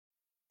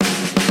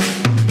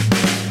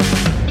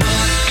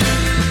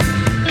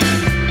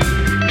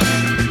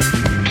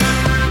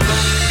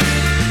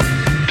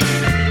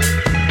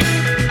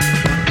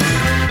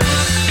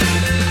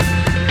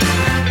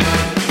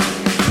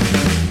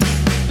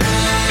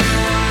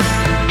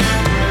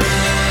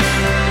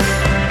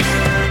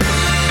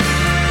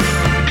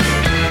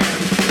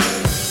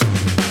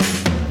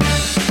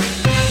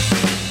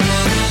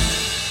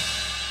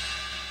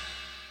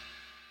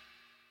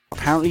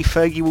apparently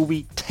Fergie will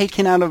be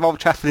taken out of Old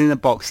Trafford in a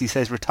box. He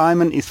says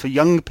retirement is for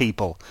young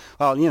people.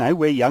 Well,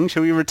 we're young.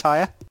 Shall we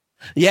retire?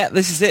 Yeah,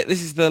 this is it.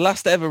 This is the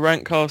last ever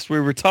Rantcast.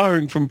 We're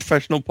retiring from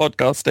professional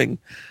podcasting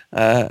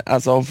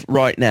as of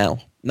right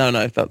now. No,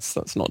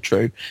 that's not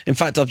true. In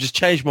fact, I've just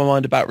changed my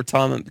mind about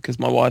retirement because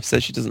my wife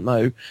says she doesn't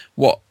know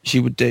what she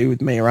would do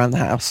with me around the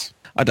house.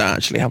 I don't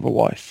actually have a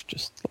wife,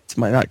 just to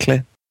make that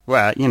clear.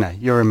 Well,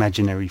 your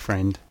imaginary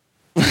friend.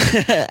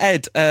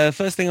 Ed,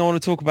 first thing I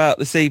want to talk about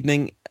this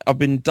evening, I've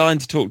been dying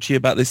to talk to you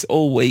about this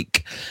all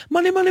week.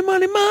 Money, money,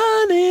 money,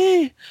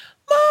 money,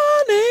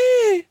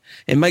 money.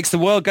 It makes the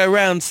world go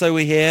round, so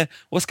we hear.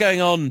 What's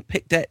going on?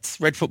 PIC debts,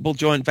 Red Football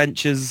joint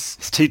ventures.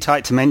 It's too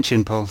tight to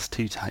mention, Paul. It's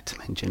too tight to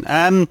mention.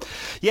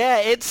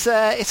 It's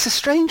a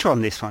strange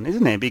one, this one,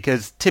 isn't it?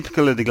 Because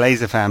typical of the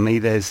Glazer family,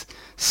 there's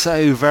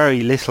so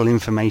very little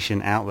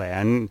information out there,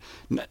 and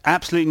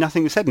absolutely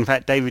nothing was said. In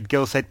fact, David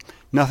Gill said,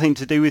 nothing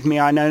to do with me,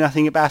 I know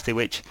nothing about it,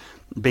 which,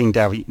 being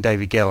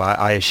David Gill,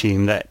 I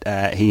assume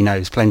that he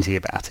knows plenty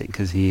about it,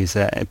 because he is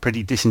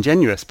pretty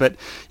disingenuous. But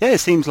yeah, it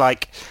seems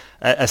like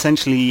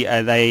essentially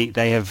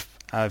they have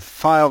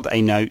filed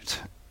a note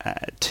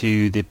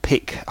to the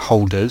PIC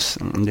holders,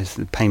 this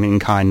the payment in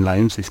kind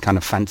loans, this kind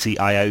of fancy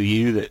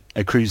IOU that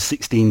accrues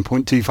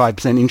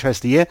 16.25%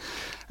 interest a year,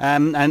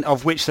 and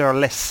of which there are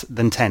less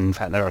than 10. In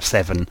fact, there are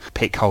 7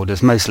 PIC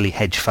holders, mostly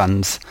hedge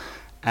funds,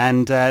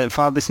 and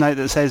filed this note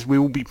that says we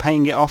will be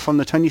paying it off on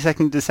the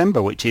 22nd of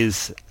December, which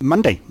is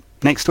Monday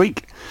next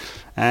week,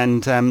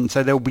 and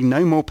so there will be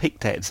no more PIC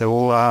debt. So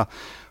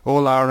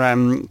all our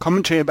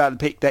commentary about the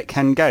PIC debt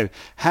can go.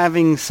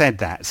 Having said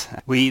that,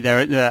 there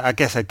are, I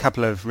guess, a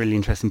couple of really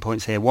interesting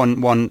points here.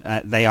 One,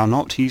 they are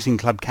not using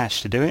club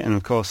cash to do it, and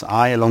of course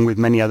I, along with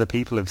many other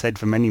people, have said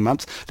for many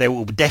months they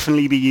will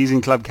definitely be using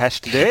club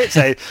cash to do it,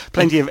 so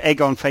plenty of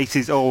egg on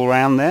faces all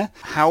around there.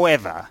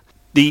 However,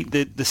 the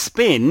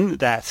spin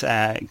that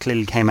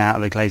clearly came out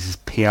of the Glazers'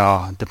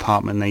 PR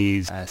department, they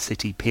use a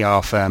city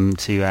PR firm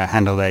to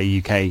handle their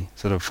UK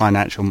sort of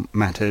financial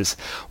matters,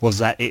 was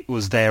that it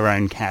was their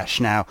own cash.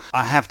 Now,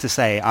 I have to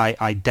say,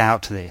 I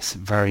doubt this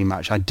very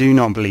much. I do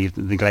not believe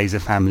that the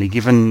Glazer family,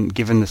 given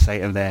the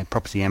state of their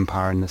property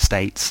empire in the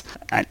States,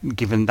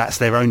 given that's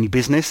their only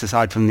business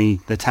aside from the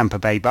Tampa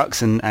Bay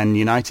Bucks and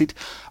United,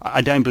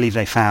 I don't believe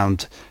they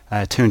found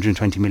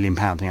 £220 million,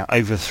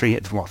 over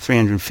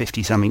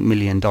 350 something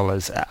million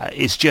dollars.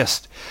 It's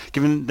just,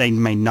 given they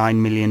made $9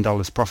 million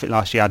profit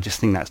last year, I just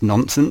think that's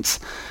nonsense.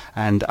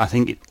 And I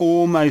think it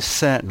almost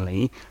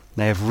certainly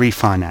they have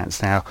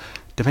refinanced. Now,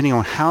 depending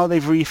on how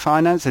they've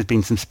refinanced, there's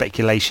been some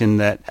speculation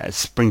that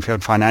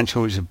Springfield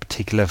Financial, which is a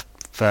particular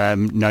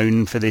firm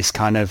known for this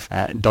kind of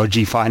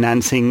dodgy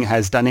financing,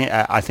 has done it.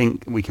 I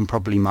think we can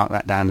probably mark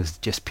that down as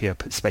just pure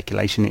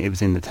speculation. It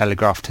was in the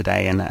Telegraph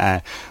today,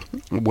 and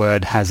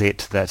word has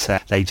it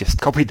that they just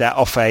copied that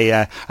off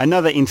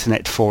another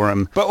internet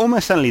forum. But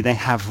almost certainly they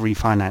have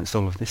refinanced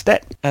all of this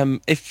debt.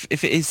 If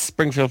it is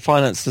Springfield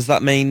Finance, does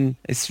that mean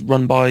it's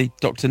run by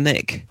Dr.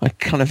 Nick? I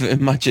kind of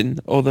imagine,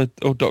 or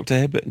Dr.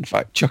 Hibbert, in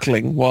fact,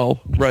 chuckling while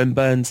Rome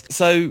burns.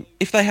 So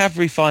if they have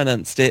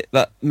refinanced it,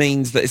 that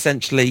means that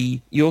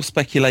essentially your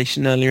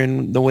speculation earlier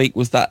in the week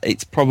was that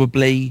it's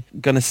probably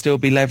going to still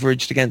be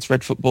leveraged against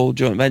Red Football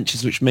joint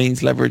ventures, which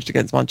means leveraged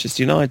against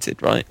Manchester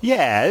United, right?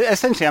 Yeah,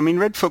 essentially. I mean,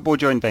 Red Football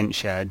joint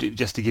venture,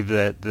 just to give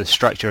the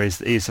structure,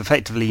 is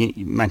effectively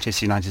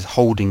Manchester United's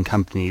holding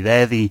company.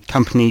 They're the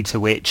company to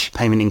which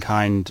payment in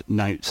kind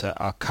notes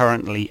are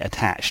currently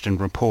attached and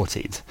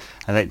reported.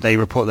 They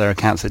report their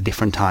accounts at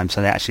different times,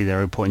 so they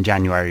report in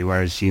January,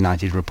 whereas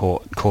United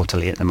report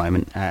quarterly at the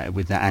moment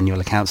with their annual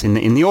accounts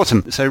in the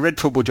autumn. So Red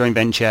Football joint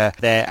venture,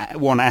 their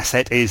one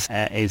asset is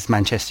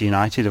Manchester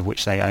United, of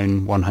which they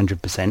own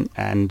 100%,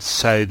 and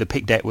so the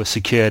PIC debt was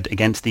secured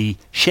against the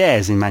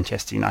shares in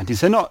Manchester United.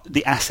 So not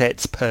the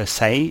assets per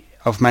se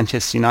of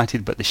Manchester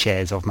United, but the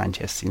shares of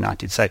Manchester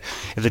United. So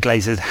if the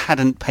Glazers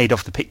hadn't paid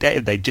off the PIC debt,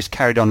 if they'd just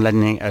carried on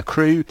letting it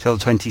accrue till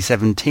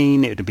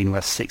 2017, it would have been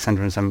worth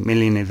 600 and something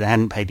million. If they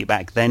hadn't paid it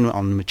back then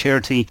on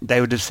maturity,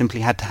 they would have simply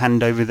had to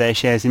hand over their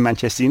shares in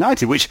Manchester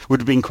United, which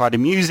would have been quite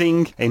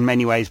amusing in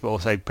many ways, but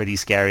also pretty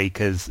scary,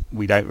 because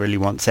we don't really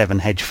want 7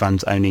 hedge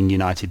funds owning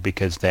United,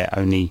 because their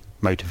only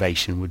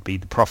motivation would be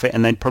the profit,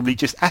 and they'd probably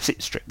just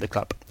asset strip the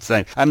club.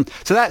 So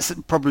that's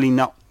probably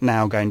not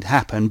now going to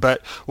happen,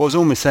 but what's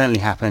almost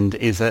certainly happened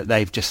is that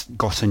they've just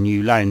got a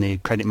new loan. The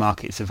credit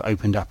markets have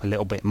opened up a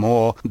little bit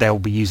more. They'll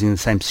be using the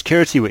same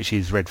security, which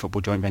is Red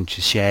Football joint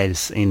venture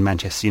shares in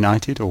Manchester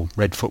United, or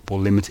Red Football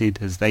Limited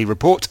as they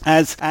report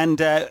as, and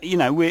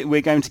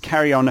we're going to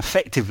carry on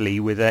effectively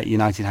with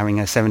United having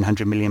a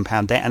 £700 million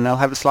debt, and they'll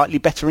have a slightly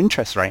better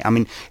interest rate. I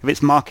mean, if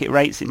it's market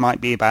rates, it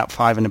might be about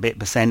 5 and a bit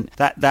 %.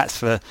 That's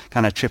for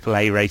kind of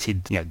AAA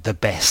rated, the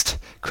best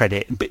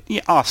credit. But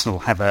Arsenal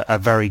have a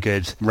very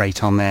good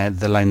rate on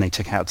the loan they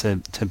took out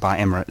to buy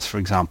Emirates, for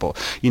example.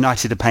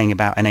 United are paying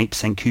about an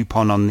 8%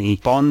 coupon on the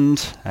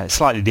bond,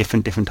 slightly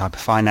different type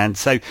of finance.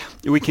 So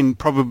we can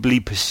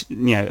probably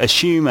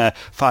assume a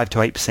 5 to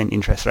 8%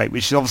 interest rate,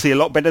 which is obviously a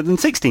lot better than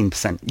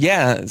 16%.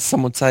 Yeah,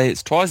 some would say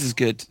it's twice as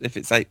good if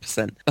it's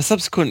 8%. A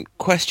subsequent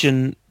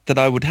question that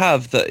I would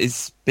have that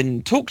has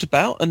been talked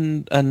about,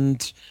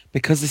 and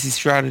because this is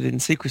shrouded in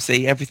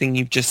secrecy, everything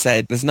you've just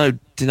said, there's no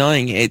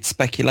denying it, it's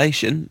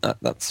speculation.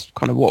 That's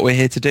kind of what we're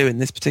here to do in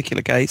this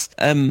particular case.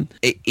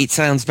 It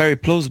sounds very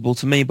plausible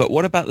to me, but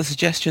what about the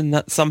suggestion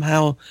that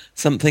somehow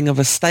something of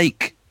a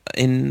stake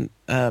in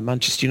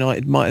Manchester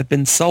United might have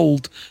been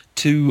sold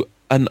to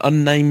an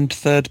unnamed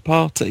third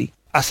party?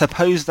 I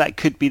suppose that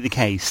could be the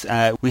case.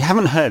 We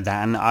haven't heard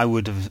that, and I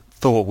would have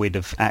thought we'd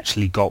have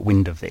actually got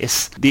wind of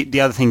this. The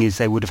other thing is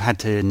they would have had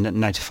to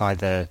notify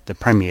the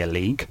Premier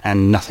League,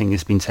 and nothing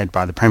has been said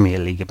by the Premier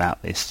League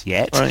about this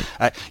yet.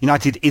 Right.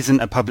 United isn't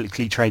a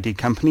publicly traded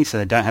company, so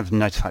they don't have to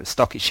notify the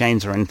stock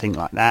exchange or anything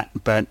like that,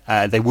 but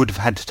they would have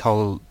had to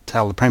tell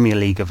the Premier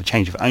League of a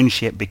change of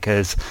ownership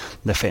because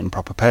the fit and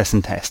proper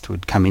person test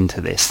would come into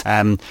this.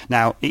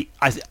 Now,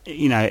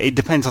 it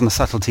depends on the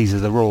subtleties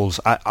of the rules.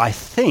 I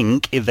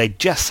think if they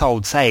just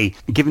sold, say,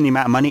 given the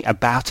amount of money,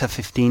 about a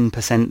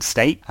 15%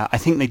 stake, I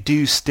think they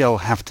do still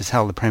have to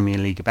tell the Premier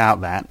League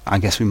about that. I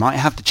guess we might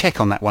have to check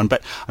on that one,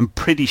 but I'm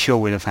pretty sure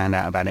we'd have found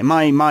out about it.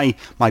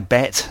 My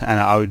bet, and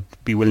I would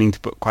be willing to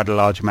put quite a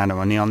large amount of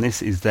money on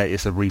this, is that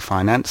it's a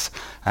refinance.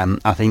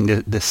 I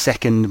think the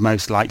second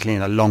most likely,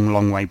 and a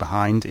long way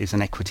behind, is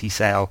an equity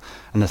sale,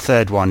 and the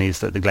third one is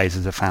that the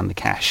Glazers have found the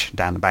cash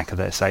down the back of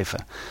their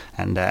sofa.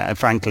 And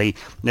frankly,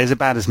 there's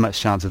about as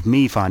much chance of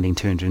me finding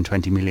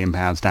 £220 million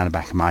down the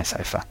back of my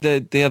sofa.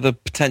 The other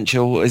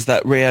potential is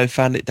that Rio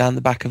found it down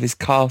the back of his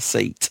car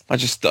seat. I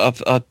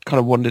kind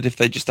of wondered if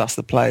they just asked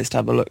the players to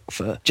have a look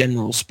for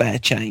general spare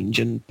change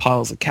and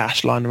piles of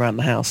cash lying around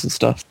the house and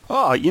stuff.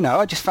 Oh,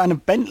 I just found a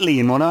Bentley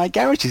in one of my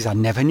garages. I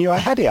never knew I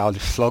had it. I'll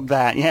just flog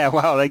that. Yeah,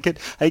 well, they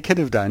could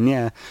have done.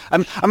 Yeah.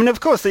 I mean,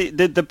 of course,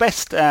 the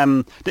best,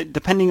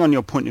 depending on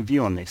your point of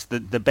view on this,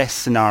 the best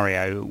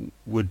scenario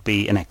would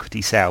be an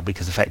equity sale,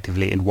 because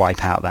effectively it'd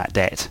wipe out that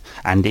debt,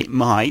 and it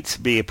might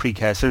be a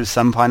precursor, as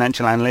some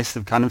financial analysts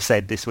have kind of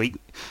said this week,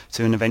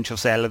 to an eventual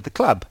sale of the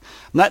club.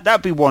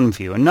 That'd be one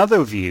view.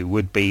 Another view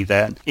would be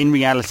that in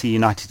reality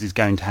United is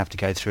going to have to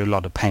go through a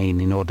lot of pain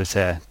in order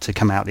to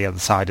come out the other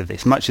side of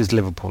this, much as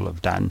Liverpool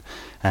have done,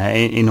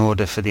 in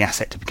order for the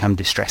asset to become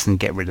distressed and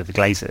get rid of the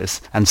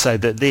Glazers. And so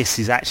that this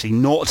is actually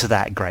not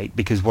that great,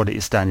 because what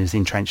it's done is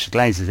entrenched the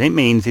Glazers. It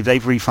means if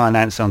they've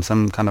refinanced on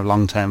some kind of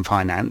long-term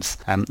finance,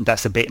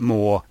 that's a bit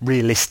more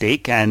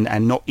realistic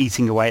and not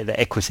eating away at the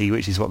equity,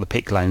 which is what the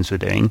PIK loans were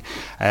doing,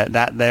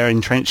 that they're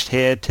entrenched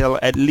here till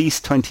at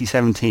least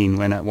 2017,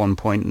 when at one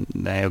point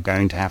they are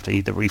going to have to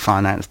either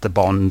refinance the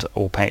bond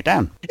or pay it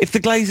down. If the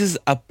Glazers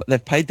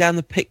they've paid down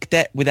the PIK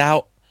debt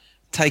without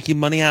taking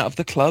money out of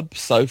the club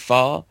so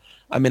far,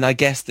 I mean, I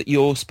guess that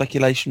your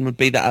speculation would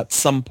be that at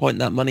some point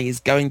that money is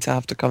going to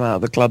have to come out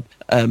of the club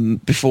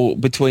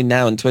between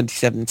now and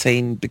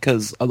 2017,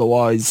 because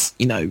otherwise,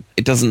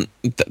 it doesn't.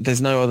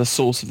 There's no other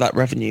source of that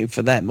revenue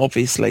for them,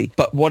 obviously.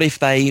 But what if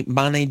they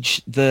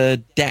manage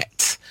the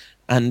debt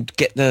and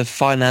get the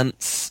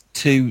finance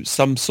to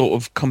some sort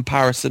of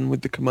comparison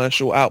with the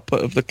commercial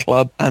output of the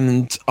club,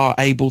 and are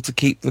able to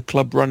keep the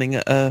club running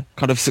at a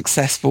kind of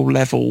successful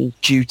level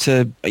due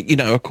to,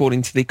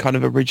 according to the kind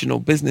of original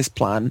business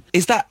plan?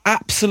 Is that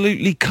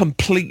absolutely,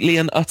 completely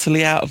and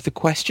utterly out of the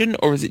question,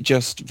 or is it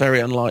just very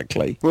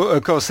unlikely? Well,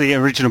 of course, the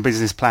original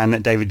business plan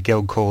that David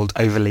Gill called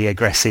overly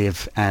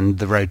aggressive and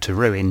the road to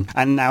ruin,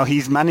 and now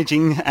he's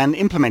managing and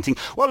implementing.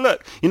 Well,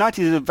 look,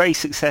 United is a very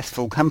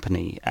successful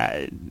company.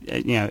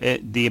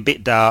 The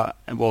EBITDA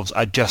was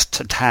just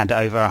a tad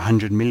over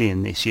 100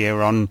 million this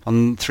year on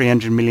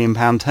 300 million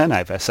pound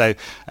turnover. So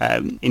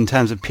in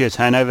terms of pure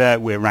turnover,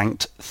 we're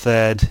ranked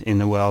third in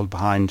the world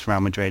behind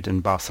Real Madrid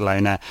and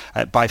Barcelona.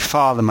 By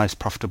far the most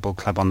profitable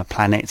club on the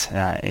planet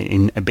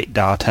in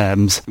EBITDA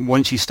terms.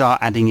 Once you start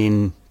adding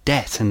in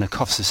debt and the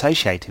costs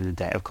associated with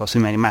debt, of course,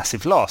 we made a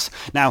massive loss.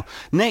 Now,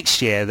 next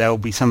year there will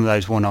be some of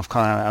those one-off.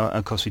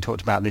 Of course, we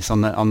talked about this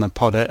on the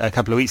pod a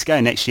couple of weeks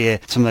ago. Next year,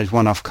 some of those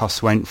one-off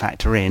costs won't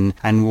factor in,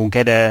 and we'll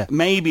get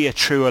maybe a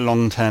truer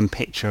long-term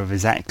picture of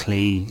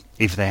exactly,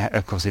 if they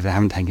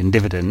haven't taken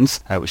dividends,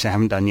 which they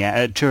haven't done yet,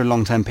 a truer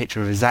long-term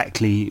picture of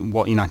exactly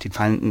what United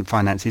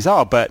finances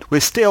are. But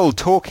we're still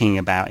talking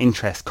about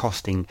interest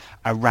costing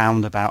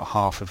around about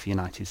half of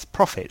United's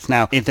profits.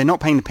 Now, if they're not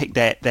paying the PIK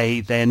debt,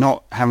 they're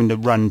not having to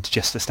run to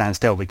just to stand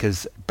still,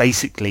 because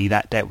basically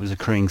that debt was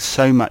accruing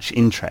so much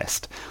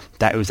interest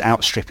that it was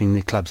outstripping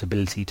the club's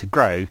ability to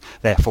grow,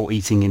 therefore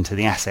eating into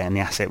the asset, and the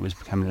asset was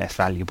becoming less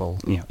valuable,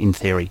 in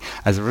theory,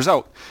 as a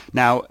result.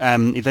 Now,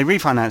 if they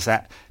refinance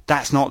that,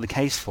 that's not the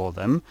case for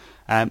them.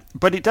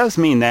 But it does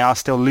mean they are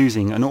still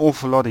losing an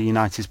awful lot of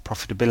United's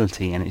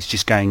profitability, and it's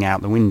just going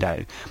out the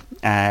window.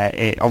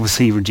 It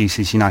obviously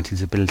reduces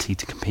United's ability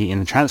to compete in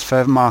the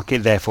transfer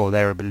market, therefore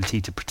their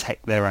ability to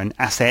protect their own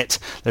assets,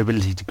 their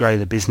ability to grow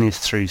the business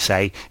through,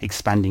 say,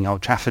 expanding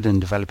Old Trafford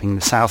and developing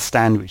the South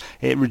Stand, which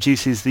it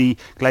reduces the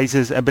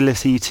Glazers'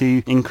 ability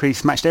to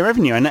increase matchday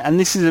revenue. And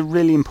this is a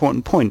really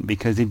important point,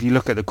 because if you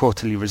look at the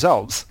quarterly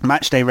results,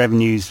 matchday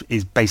revenues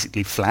is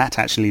basically flat.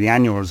 Actually, the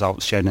annual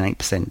results showed an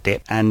 8%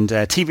 dip, and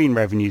TV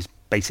revenues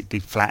basically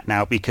flat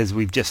now, because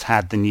we've just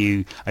had the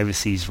new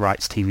overseas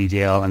rights TV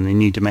deal and the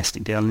new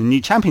domestic deal and the new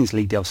Champions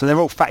League deal, so they're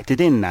all factored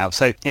in now.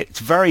 So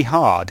it's very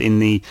hard in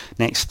the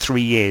next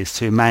 3 years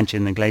to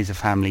imagine the Glazer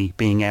family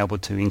being able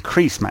to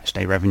increase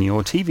matchday revenue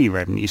or TV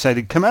revenue. So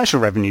the commercial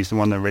revenue is the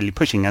one they're really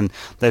pushing, and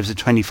there's a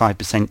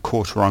 25%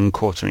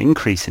 quarter-on-quarter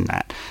increase in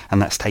that,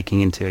 and that's taking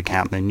into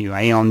account the new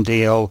Aeon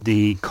deal,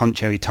 the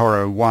Concho y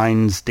Toro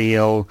wines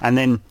deal, and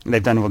then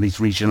they've done all these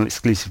regional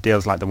exclusive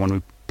deals like the one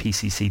with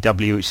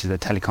PCCW, which is a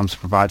telecoms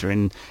provider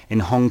in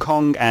Hong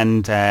Kong,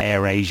 and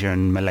AirAsia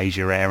and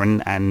Malaysia Air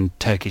and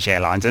Turkish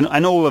Airlines and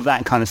all of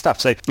that kind of stuff.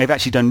 So they've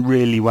actually done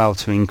really well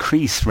to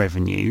increase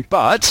revenue.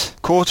 But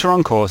quarter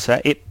on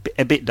quarter,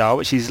 EBITDA,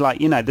 which is like,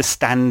 the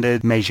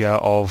standard measure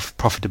of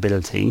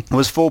profitability,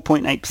 was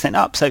 4.8%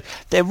 up. So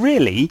they're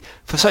really,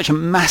 for such a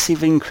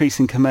massive increase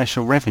in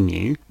commercial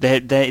revenue,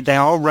 they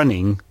are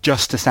running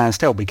just to stand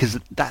still, because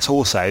that's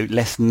also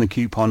less than the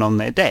coupon on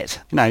their debt.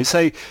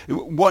 So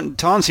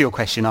to answer your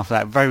question after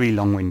that very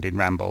long-winded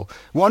ramble,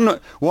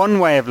 one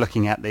way of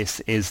looking at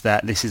this is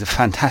that this is a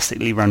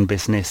fantastically run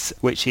business,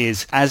 which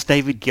is, as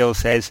David Gill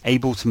says,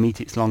 able to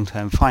meet its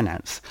long-term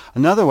finance.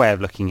 Another way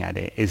of looking at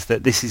it is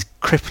that this is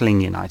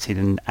crippling United,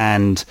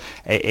 and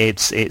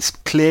it's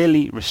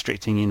clearly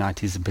restricting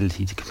United's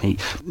ability to compete.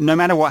 No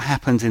matter what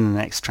happens in the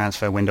next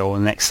transfer window or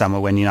the next summer,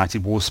 when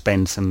United will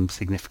spend some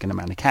significant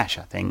amount of cash,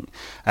 I think,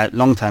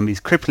 long-term is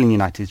crippling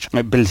United's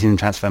ability in the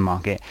transfer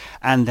market,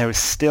 and there is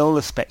still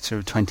the spectre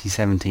of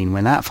 2017,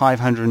 when that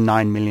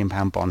 £509 million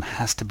bond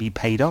has to be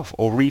paid off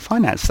or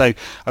refinanced. So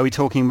are we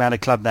talking about a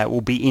club that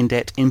will be in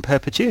debt in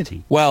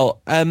perpetuity? Well,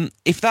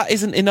 if that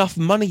isn't enough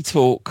money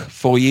talk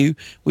for you,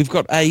 we've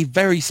got a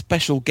very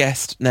special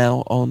guest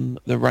now on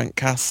the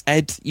Rankcast.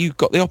 Ed, you've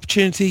got the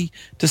opportunity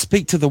to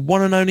speak to the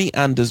one and only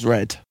Anders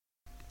Red.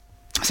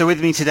 So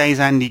with me today is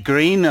Andy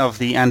Green of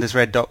the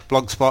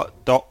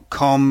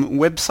andersred.blogspot.com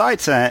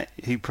website,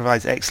 who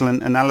provides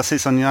excellent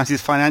analysis on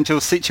United's financial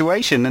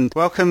situation. And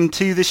welcome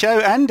to the show,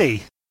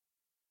 Andy.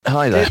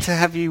 Hi there. Good to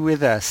have you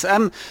with us.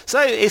 So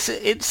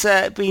it's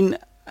been,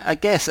 I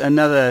guess,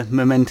 another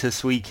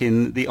momentous week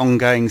in the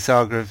ongoing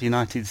saga of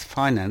United's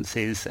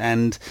finances,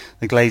 and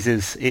the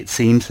Glazers, it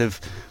seems,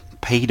 have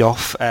paid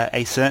off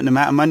a certain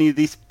amount of money of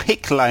these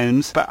PIK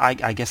loans. But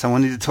I guess I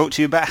wanted to talk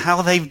to you about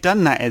how they've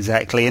done that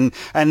exactly, and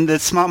the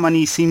smart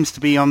money seems to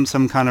be on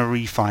some kind of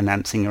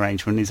refinancing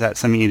arrangement. Is that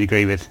something you'd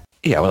agree with?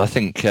 Yeah, well, I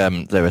think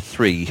there are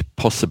three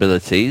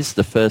possibilities.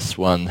 The first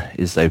one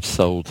is they've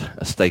sold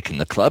a stake in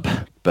the club,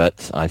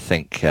 but I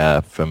think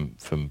from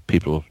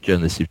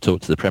journalists who've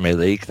talked to the Premier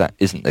League, that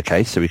isn't the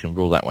case, so we can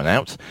rule that one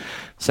out.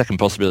 Second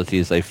possibility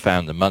is they've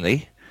found the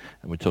money,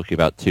 and we're talking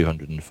about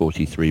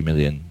 £243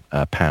 million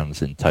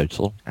in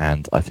total,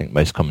 and I think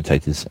most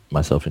commentators,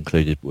 myself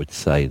included, would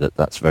say that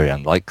that's very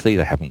unlikely.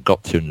 They haven't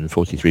got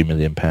 £243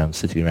 million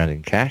sitting around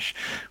in cash,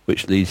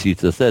 which leads you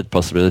to the third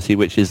possibility,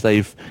 which is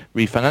they've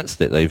refinanced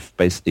it. They've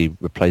basically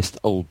replaced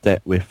old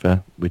debt with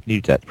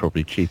new debt,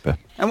 probably cheaper.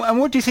 And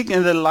what do you think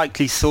are the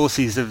likely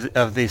sources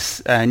of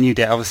this new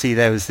debt? Obviously,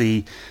 there was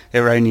the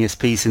erroneous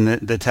piece in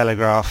the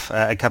Telegraph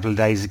a couple of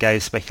days ago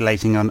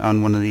speculating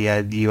on one of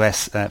the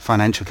US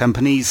financial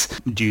companies.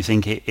 Do you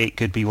think it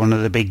could be one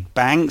of the big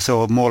banks,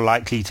 or more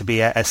likely to be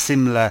a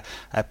similar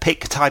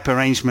PIK type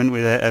arrangement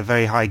with a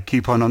very high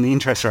coupon on the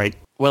interest rate?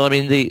 Well, I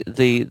mean, the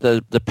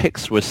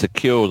PIKs were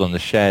secured on the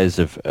shares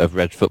of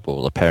Red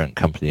Football, the parent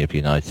company of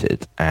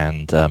United,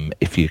 and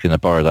if you're going to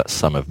borrow that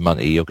sum of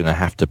money, you're going to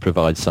have to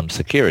provide some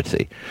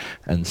security,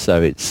 and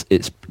so it's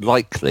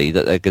likely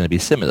that they're going to be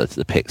similar to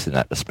the PIKs in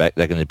that respect.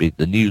 They're going to be,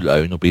 the new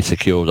loan will be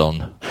secured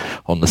on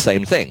the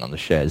same thing, on the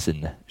shares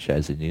in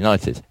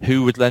United.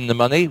 Who would lend the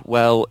money?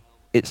 Well,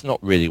 it's not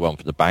really one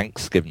for the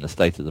banks, given the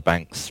state of the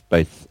banks,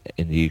 both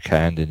in the UK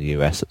and in the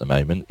US at the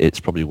moment. It's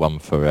probably one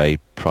for a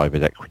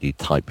private equity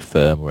type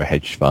firm or a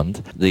hedge fund.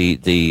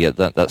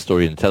 That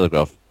story in the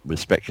Telegraph was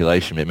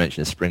speculation. It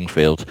mentioned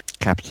Springfield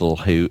Capital,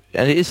 and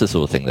it is the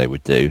sort of thing they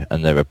would do.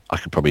 And I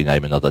could probably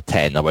name another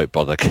 10. I won't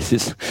bother because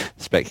it's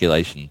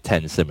speculation.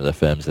 10 similar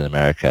firms in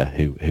America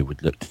who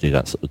would look to do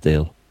that sort of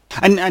deal.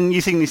 And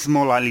you think this is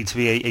more likely to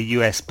be a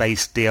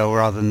US-based deal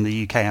rather than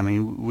the UK? I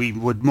mean, we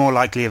would more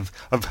likely have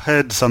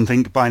heard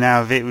something by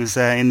now if it was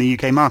in the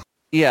UK market.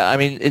 Yeah, I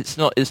mean, it's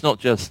not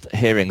just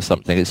hearing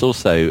something. It's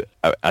also,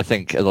 I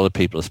think a lot of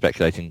people are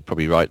speculating,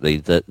 probably rightly,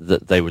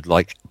 that they would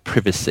like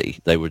privacy.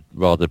 They would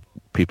rather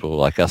people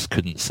like us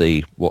couldn't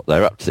see what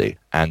they're up to.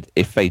 And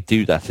if they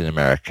do that in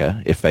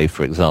America, if they,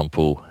 for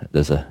example,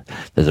 there's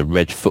a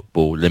Red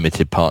Football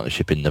limited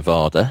partnership in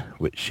Nevada,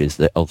 which is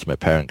the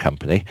ultimate parent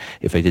company,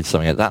 if they did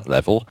something at that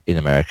level in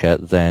America,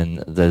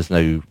 then there's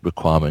no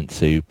requirement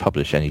to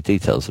publish any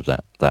details of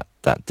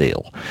that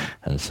deal.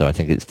 And so I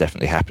think it's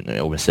definitely happened. It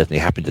almost certainly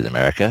happened in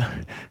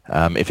America.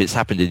 If it's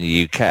happened in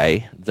the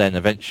UK, then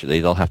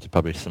eventually they'll have to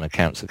publish some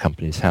accounts at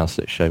Companies House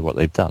that show what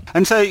they've done.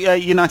 And so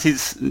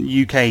United's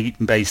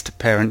UK-based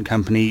parent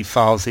company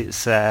files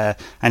its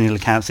annual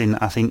accounts in,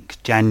 I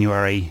think,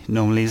 January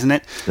normally, isn't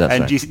it? That's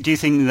right. Do you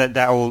think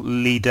that will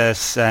lead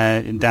us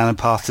down a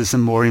path to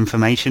some more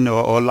information,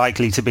 or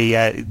likely to be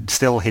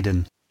still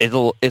hidden?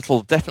 It'll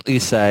definitely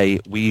say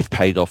we've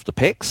paid off the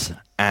PICs,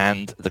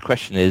 and the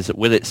question is,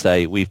 will it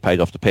say we've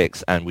paid off the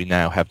PICs and we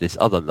now have this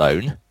other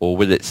loan, or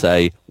will it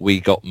say we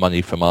got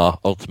money from our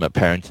ultimate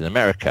parent in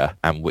America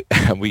and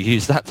we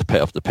use that to pay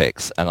off the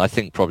PICs? And I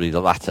think probably the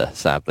latter,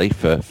 sadly,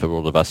 for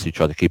all of us who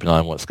try to keep an eye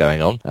on what's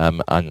going on.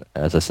 And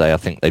as I say, I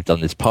think they've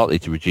done this partly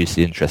to reduce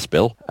the interest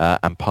bill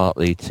and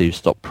partly to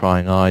stop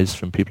prying eyes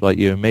from people like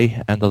you and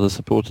me and other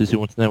supporters who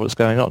want to know what's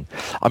going on.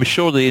 I'm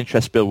sure the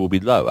interest bill will be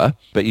lower,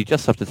 but you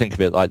just have to think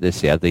of it like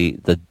this, yeah.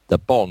 The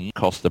bond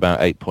cost about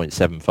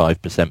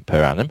 8.75%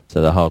 per annum,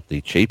 so they're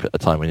hardly cheap at a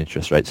time when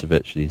interest rates are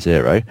virtually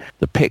zero.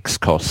 The PICs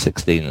cost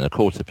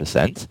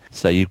 16.25%,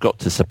 so you've got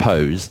to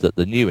suppose that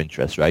the new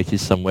interest rate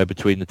is somewhere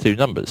between the two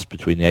numbers,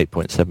 between the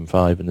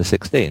 8.75 and the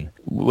 16.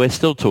 We're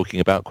still talking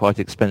about quite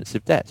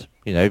expensive debt.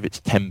 You know, if it's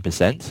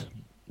 10%,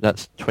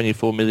 that's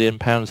 £24 million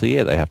a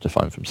year they have to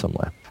find from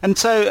somewhere. And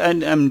so,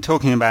 and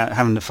talking about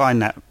having to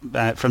find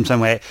that from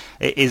somewhere,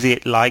 is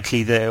it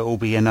likely there will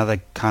be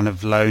another kind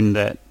of loan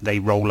that they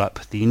roll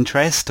up the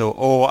interest,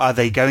 or are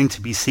they going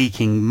to be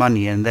seeking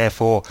money, and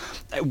therefore,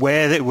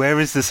 where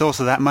is the source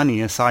of that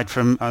money aside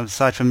from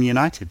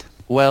United?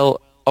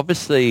 Well,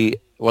 obviously,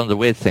 one of the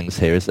weird things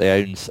here is they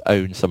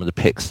own some of the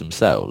PICs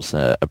themselves,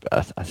 I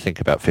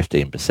think about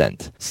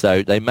 15%.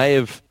 So they may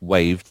have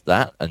waived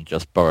that and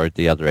just borrowed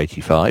the other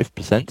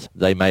 85%.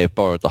 They may have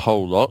borrowed the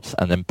whole lot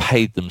and then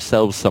paid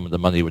themselves some of the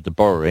money with the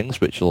borrowings,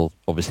 which will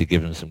obviously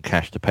give them some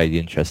cash to pay the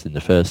interest in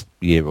the first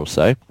year or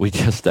so. We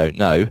just don't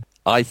know.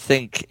 I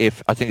think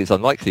it's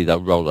unlikely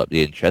they'll roll up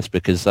the interest,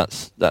 because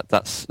that's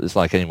it's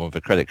like anyone with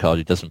a credit card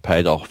who doesn't pay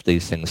it off.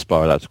 These things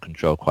spiral out of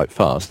control quite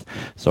fast.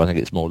 So I think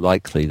it's more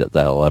likely that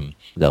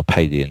they'll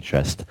pay the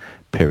interest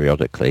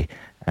periodically.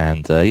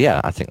 And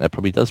I think that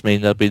probably does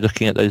mean they'll be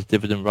looking at those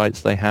dividend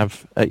rights they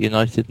have at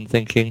United and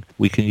thinking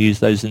we can use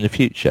those in the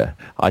future.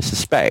 I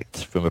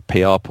suspect from a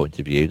PR point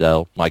of view,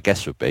 my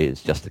guess would be,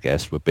 it's just a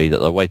guess, would be that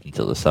they'll wait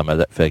until the summer,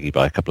 let Fergie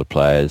buy a couple of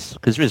players,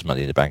 because there is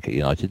money in the bank at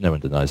United, no one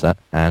denies that.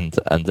 And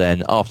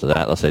then after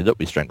that, they'll say, look,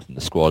 we strengthened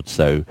the squad,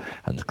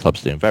 and the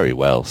club's doing very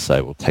well,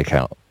 so we'll take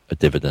out a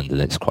dividend, and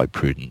it's quite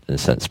prudent and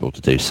sensible to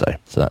do so.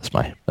 So that's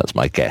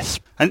my guess.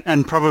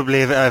 And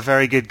probably a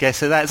very good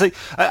guess at that. So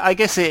I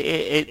guess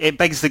it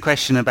begs the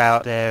question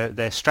about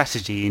their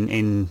strategy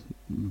in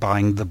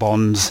buying the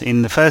bonds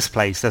in the first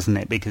place, doesn't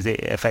it? Because it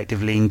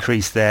effectively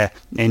increased the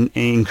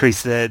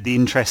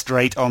interest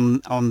rate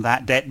on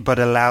that debt, but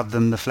allowed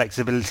them the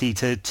flexibility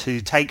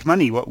to take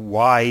money.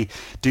 Why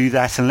do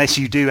that unless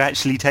you do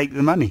actually take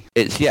the money?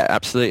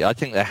 Absolutely. I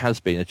think there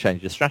has been a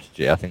change of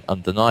strategy. I think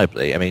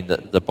undeniably. I mean,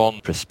 the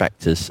bond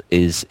prospectus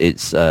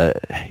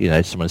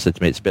someone said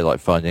to me, it's a bit like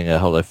finding a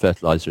hollow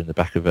fertilizer in the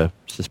back of a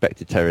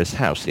suspected terrorist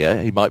house.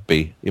 Yeah, he might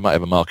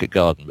have a market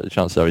garden, but the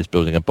chances are he's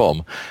building a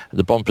bomb.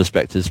 The bond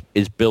prospectus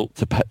is built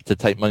to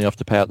take money off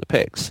to pay out the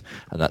PICs,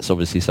 and that's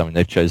obviously something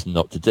they've chosen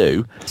not to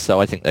do.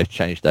 So I think they've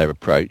changed their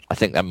approach. I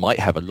think that might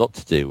have a lot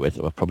to do with,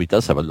 or probably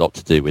does have a lot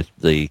to do with,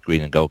 the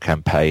Green and Gold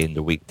campaign,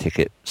 the weak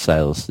ticket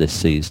sales this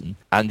season.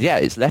 And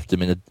it's left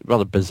them in a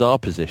rather bizarre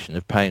position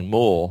of paying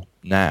more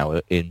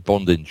now in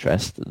bond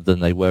interest than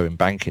they were in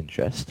bank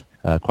interest.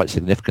 Quite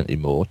significantly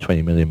more,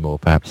 20 million more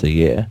perhaps a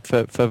year,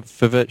 for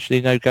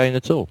virtually no gain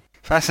at all.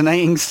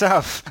 Fascinating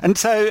stuff. And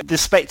so the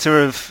spectre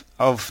of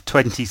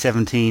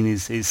 2017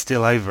 is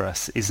still over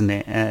us, isn't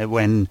it?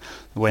 When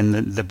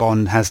the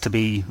bond has to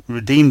be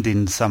redeemed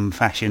in some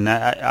fashion.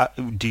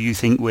 Do you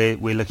think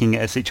we're looking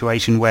at a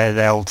situation where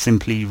they'll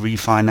simply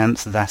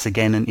refinance that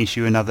again and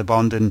issue another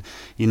bond, and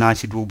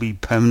United will be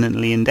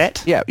permanently in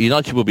debt? Yeah,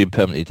 United will be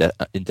permanently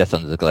in debt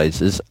under the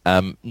Glazers,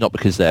 not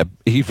because they're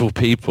evil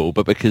people,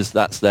 but because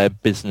that's their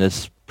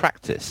business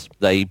practice.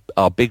 They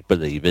are big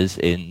believers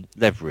in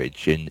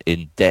leverage,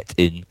 in debt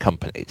in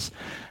companies.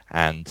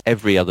 And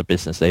every other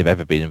business they've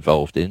ever been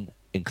involved in,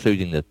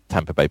 including the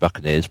Tampa Bay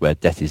Buccaneers, where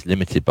debt is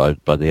limited by the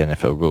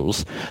NFL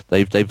rules,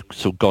 they've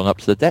sort of gone up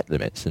to the debt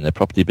limits. In their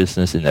property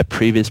business, in their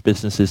previous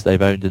businesses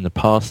they've owned in the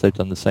past, they've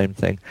done the same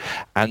thing.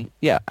 And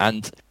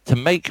to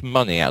make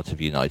money out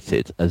of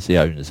United as the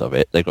owners of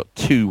it, they've got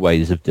two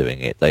ways of doing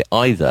it. They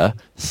either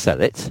sell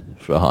it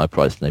for a higher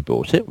price than they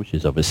bought it, which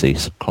is obviously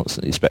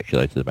constantly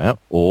speculated about,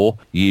 or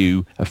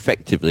you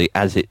effectively,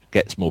 as it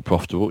gets more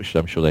profitable, which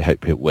I'm sure they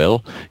hope it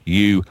will,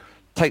 you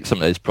take some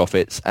of those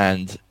profits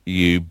and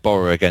you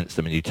borrow against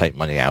them and you take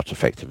money out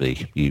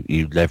effectively.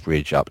 You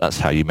leverage up. That's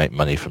how you make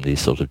money from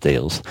these sort of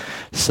deals.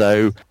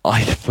 So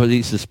I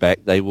fully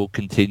suspect they will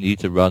continue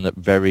to run at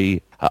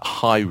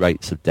high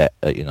rates of debt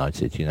at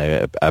United,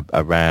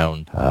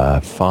 around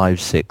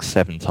 5, 6,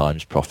 7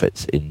 times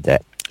profits in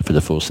debt for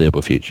the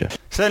foreseeable future.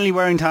 Certainly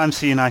worrying times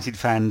for United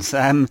fans.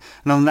 And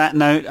on that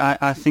note,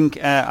 I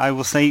think I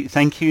will say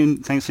thank you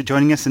and thanks for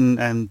joining us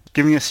and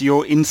giving us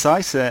your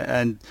insights.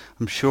 And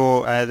I'm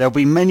sure there'll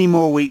be many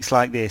more weeks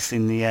like this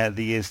in the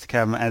years to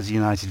come as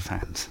United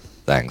fans.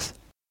 Thanks.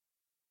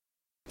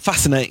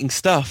 Fascinating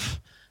stuff.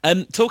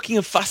 Talking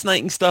of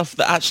fascinating stuff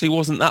that actually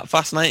wasn't that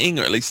fascinating,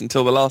 or at least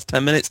until the last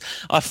 10 minutes,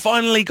 I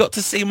finally got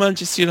to see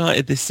Manchester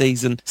United this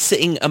season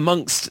sitting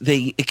amongst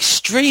the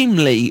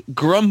extremely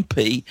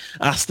grumpy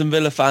Aston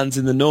Villa fans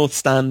in the North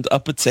Stand,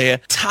 upper tier,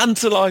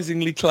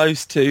 tantalisingly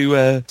close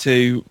to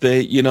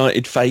the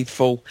United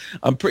faithful.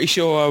 I'm pretty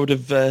sure I would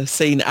have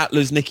seen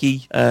Atlas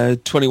Nicky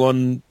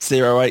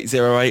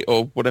 210808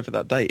 or whatever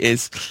that date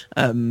is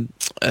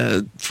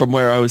from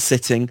where I was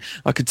sitting.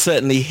 I could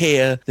certainly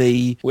hear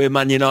the "We're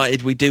Man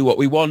United, we do what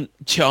we want"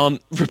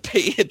 chant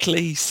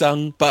repeatedly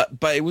sung, but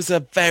it was a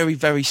very,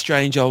 very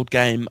strange old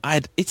game.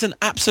 It's an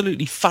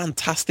absolutely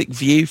fantastic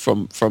view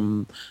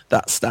from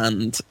that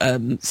stand.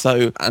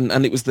 So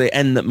it was the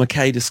end that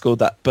Makeda scored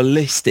that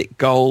ballistic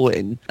goal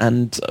in,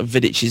 and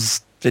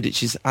Vidic's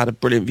had a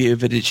brilliant view of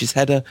Vidic's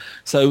header.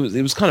 So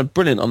it was kind of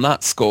brilliant on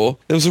that score.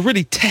 There was a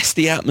really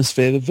testy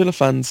atmosphere. The Villa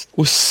fans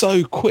were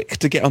so quick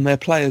to get on their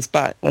players'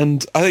 back.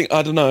 And I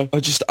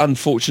just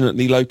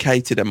unfortunately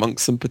located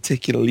amongst some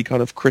particularly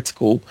kind of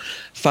critical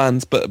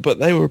fans, but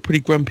they were a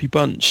pretty grumpy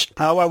bunch.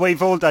 Oh, well,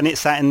 we've all done it,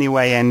 sat in the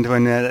away end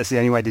when that's the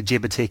only way to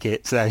jib a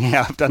ticket. So,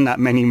 yeah, I've done that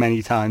many,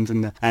 many times.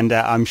 And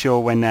I'm sure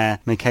when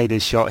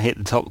Makeda's shot hit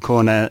the top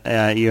corner,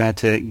 you had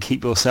to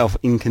keep yourself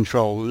in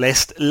control,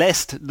 lest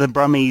the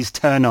Brummies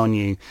turn on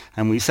you,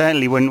 and we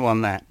certainly wouldn't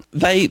want that.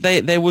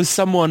 There was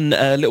someone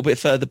a little bit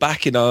further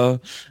back in our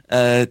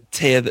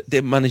tier that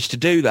didn't manage to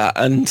do that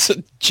and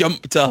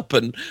jumped up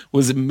and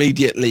was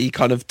immediately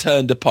kind of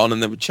turned upon,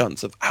 and there were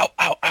chants of "ow,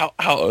 ow, ow,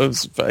 ow."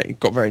 It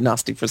got very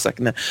nasty for a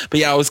second there.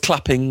 But yeah, I was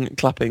clapping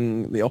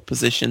the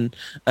opposition,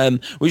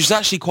 which was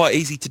actually quite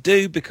easy to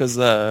do because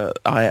I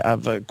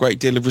have a great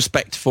deal of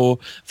respect for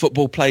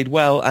football played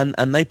well,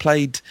 and they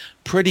played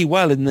pretty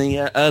well in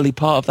the early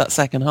part of that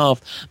second half.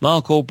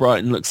 Mark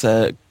Albrighton looks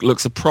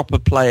a proper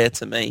player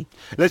to me.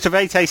 Looks a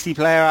very tasty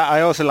player.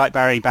 I also like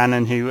Barry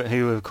Bannon,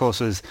 who of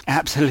course was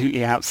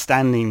absolutely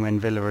outstanding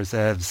when Villa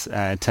reserves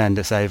turned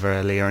us over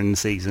earlier in the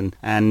season.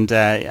 And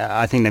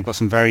I think they've got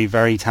some very,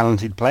 very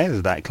talented players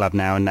at that club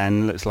now.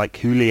 And looks like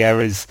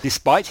Houllier is,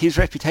 despite his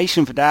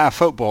reputation for dour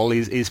football,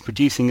 is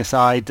producing a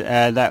side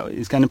that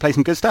is going to play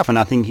some good stuff. And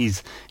I think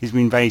he's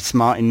been very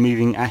smart in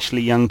moving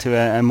Ashley Young to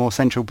a more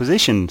central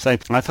position. So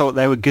I thought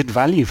they were good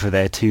value for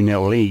their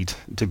 2-0 lead,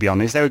 to be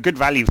honest. They were good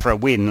value for a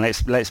win,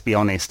 let's be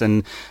honest.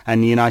 And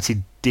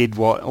United did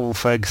what all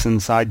Ferguson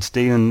sides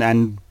do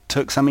and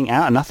took something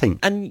out of nothing.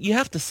 And you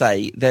have to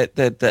say that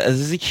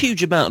there's a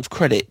huge amount of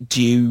credit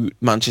due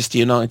Manchester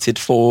United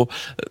for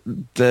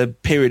the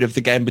period of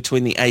the game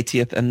between the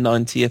 80th and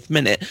 90th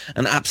minute,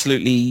 and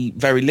absolutely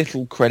very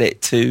little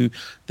credit to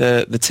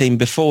the team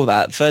before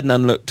that.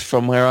 Ferdinand looked,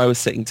 from where I was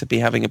sitting, to be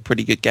having a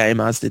pretty good game,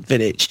 as did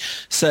Vidic.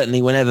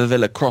 Certainly whenever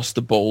Villa crossed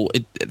the ball,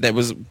 there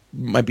was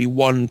maybe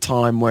one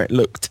time where it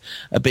looked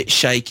a bit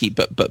shaky,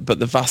 but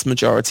the vast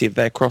majority of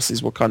their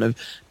crosses were kind of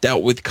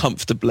dealt with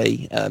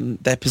comfortably.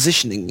 Their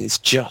positioning is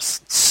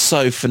just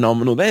so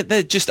phenomenal.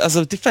 They're just, as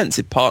a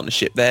defensive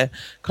partnership, they're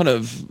kind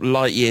of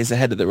light years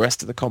ahead of the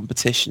rest of the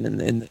competition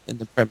in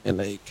the Premier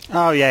League.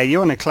 Oh yeah, you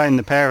want to clone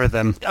the pair of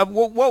them.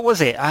 What was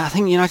it? I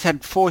think United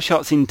had 4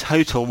 shots in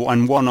total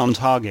and 1 on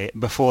target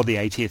before the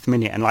 80th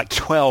minute, and like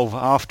 12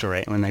 after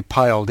it when they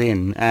piled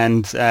in.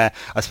 And I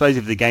suppose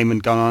if the game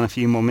had gone on a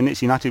few more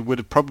minutes, United would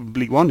have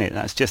probably won it.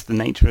 That's just the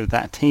nature of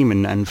that team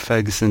and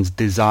Ferguson's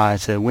desire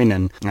to win,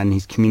 and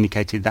he's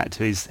communicated that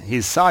to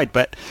his side.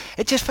 But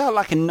it just felt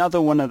like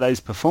another one of those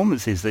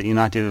performances that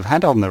United have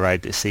had on the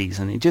road this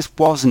season. It just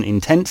wasn't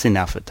intense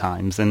enough at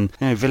times, and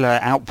Villa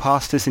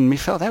outpassed us in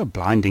midfield. They were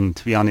blinding,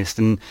 to be honest.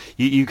 And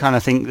you kind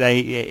of think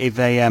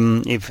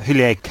if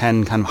Houllier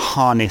can kind of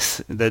harness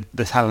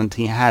the talent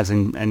he has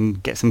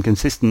and get some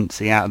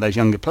consistency out of those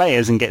younger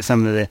players and get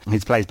some of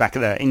his players back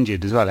that are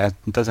injured as well.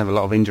 He does have a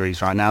lot of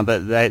injuries right now,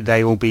 but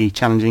they will be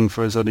challenging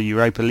for a sort of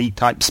Europa League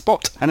type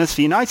spot. And as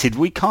for United,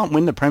 we can't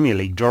win the Premier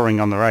League drawing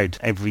on the road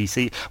every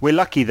season. We're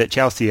lucky that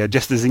Chelsea are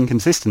just as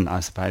inconsistent, I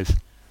suppose.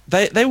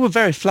 They were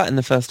very flat in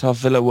the first half,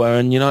 Villa were,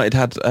 and United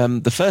had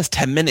the first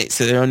 10 minutes,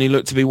 there only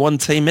looked to be one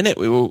team in it.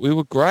 We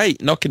were great,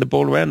 knocking the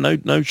ball around,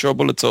 no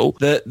trouble at all.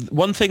 The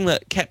one thing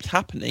that kept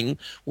happening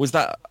was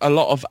that a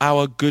lot of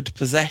our good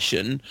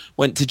possession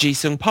went to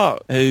Ji-sung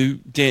Park, who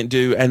didn't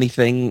do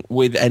anything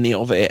with any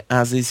of it,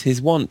 as is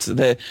his wont.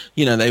 They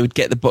would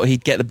get the ball,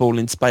 he'd get the ball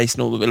in space,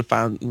 and all the Villa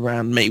fans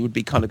around me would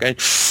be kind of going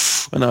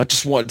And I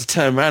just wanted to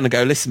turn around and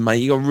go, listen, mate,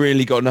 you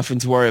really got nothing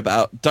to worry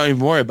about. Don't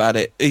even worry about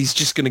it. He's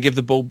just going to give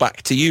the ball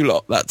back to you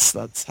lot.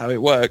 That's how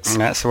it works.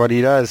 And that's what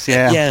he does,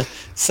 yeah. Yeah.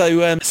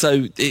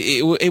 So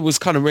it was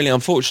kind of really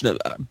unfortunate.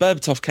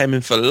 Berbatov came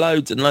in for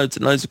loads and loads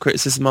and loads of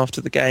criticism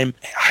after the game.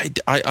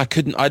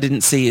 I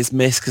didn't see his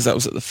miss because that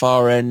was at the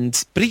far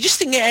end. But he just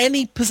didn't get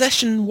any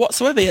possession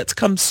whatsoever. He had to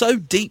come so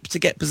deep to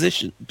get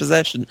possession.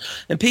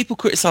 And people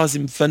criticise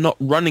him for not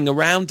running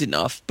around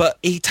enough, but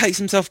he takes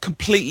himself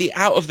completely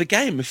out of the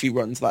game if he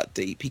runs that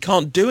deep. He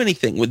can't do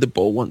anything with the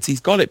ball once he's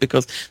got it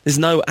because there's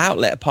no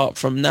outlet apart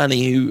from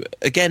Nani, who,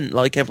 again,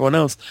 like everyone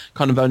else,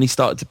 kind of only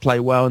started to play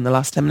well in the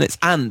last 10 minutes.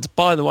 And,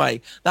 by the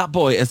way, that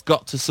boy has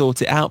got to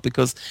sort it out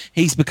because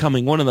he's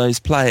becoming one of those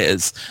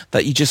players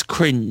that you just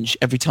cringe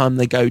every time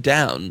they go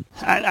down.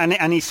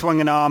 And he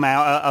swung an arm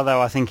out,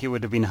 although I think it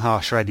would have been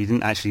harsh red. He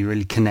didn't actually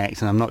really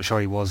connect, and I'm not sure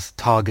he was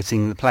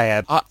targeting the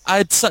player. I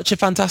had such a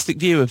fantastic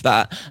view of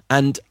that,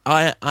 and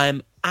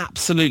I'm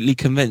absolutely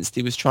convinced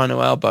he was trying to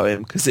elbow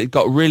him because it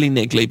got really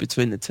niggly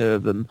between the two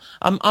of them.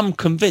 I'm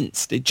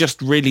convinced it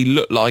just really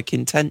looked like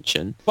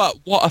intention. But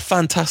what a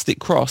fantastic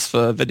cross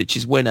for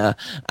Vidic's winner,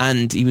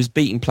 and he was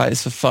beating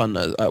players for fun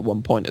at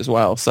one point as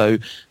well. So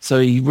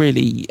he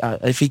really,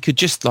 if he could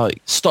just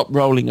like stop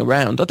rolling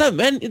around.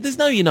 There's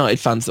no United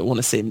fans that want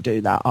to see him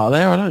do that, are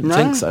there? I don't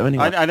think so.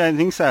 Anyway, I don't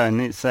think so,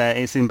 and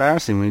it's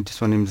embarrassing. We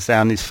just want him to stay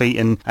on his feet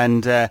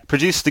and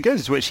produce the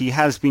goods, which he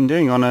has been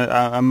doing on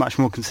a much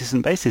more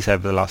consistent basis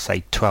over the last,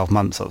 say, 12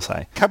 months or so.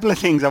 A couple of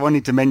things I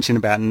wanted to mention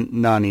about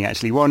Nani,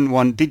 actually.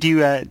 One, did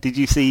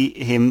you see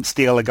him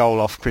steal a goal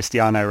off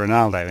Cristiano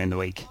Ronaldo in the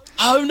week?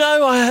 Oh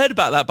no, I heard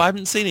about that, but I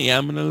haven't seen it yet.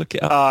 I'm going to look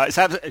it up.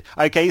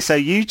 Okay, so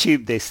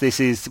YouTube this. This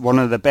is one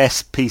of the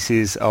best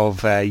pieces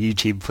of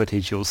YouTube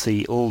footage you'll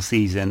see all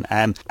season,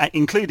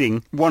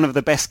 including one of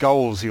the best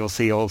goals you'll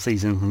see all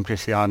season from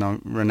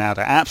Cristiano Ronaldo.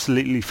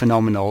 Absolutely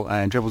phenomenal.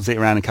 Dribbles it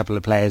around a couple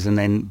of players and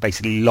then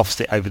basically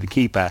lofts it over the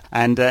keeper.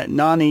 And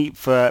Nani,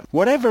 for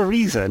whatever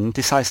reason,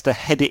 decides to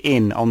head it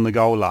in on the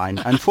goal line.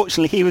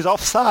 Unfortunately, he was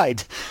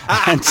offside.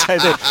 And so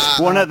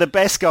one of the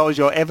best goals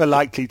you're ever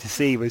likely to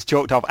see was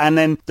chalked off. And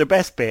then the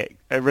best bit,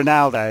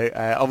 Ronaldo,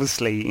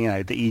 obviously,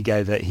 the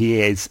ego that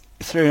he is,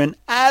 threw an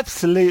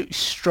absolute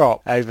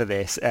strop over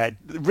this,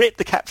 ripped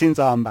the captain's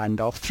armband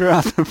off, threw it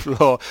on the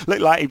floor,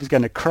 looked like he was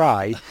going to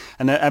cry,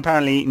 and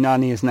apparently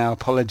Nani has now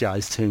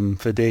apologised to him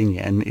for doing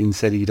it and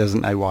said he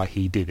doesn't know why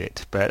he did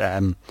it. But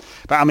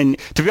I mean,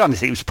 to be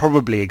honest, it was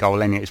probably a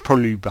goal anyway. It was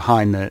probably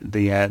behind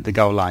the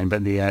goal line,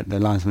 but the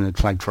linesman had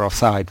flagged for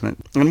offside.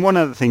 And one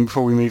other thing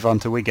before we move on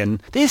to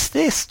Wigan,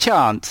 this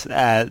chant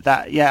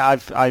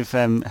I've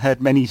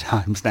heard many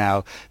times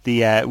now,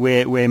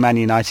 we're Man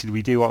United,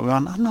 we do what we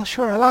want. I'm not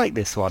sure I like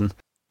this one.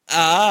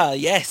 Ah,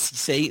 yes.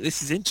 See,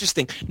 this is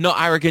interesting.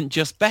 Not arrogant,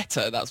 just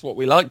better. That's what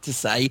we like to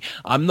say.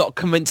 I'm not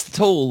convinced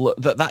at all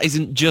that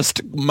isn't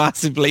just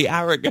massively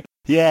arrogant.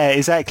 Yeah,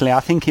 exactly.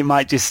 I think it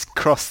might just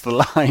cross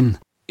the line.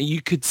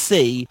 You could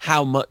see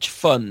how much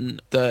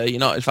fun the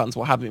United fans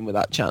were having with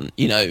that chant,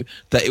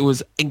 that it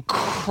was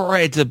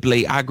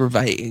incredibly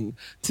aggravating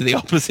to the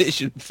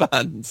opposition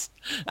fans.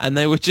 And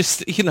they were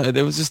just,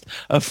 there was just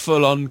a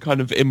full-on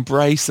kind of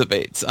embrace of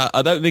it.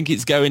 I don't think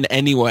it's going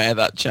anywhere,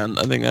 that chant.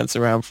 I think that's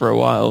around for a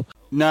while.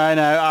 No,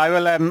 I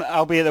will.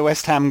 I'll be at the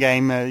West Ham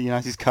game,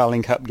 United's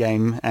Carling Cup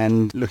game,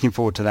 and looking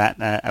forward to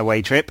that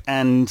away trip.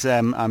 And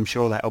I'm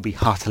sure that'll be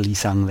heartily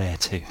sung there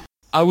too.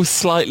 I was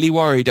slightly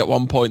worried at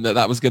one point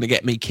that was going to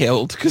get me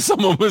killed because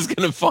someone was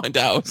going to find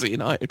out I was a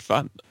United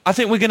fan. I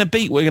think we're going to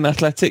beat Wigan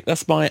Athletic.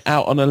 That's my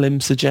out on a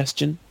limb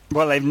suggestion.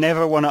 Well, they've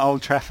never won at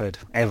Old Trafford,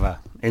 ever,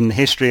 in the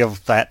history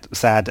of that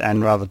sad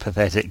and rather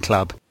pathetic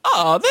club.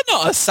 Oh, they're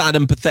not a sad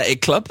and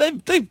pathetic club.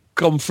 They've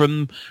gone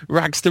from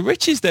rags to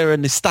riches. They're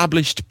an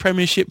established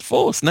Premiership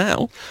force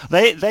now.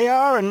 They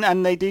are,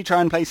 and they do try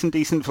and play some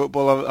decent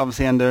football,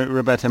 obviously under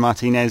Roberto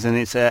Martinez, and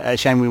it's a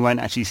shame we won't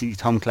actually see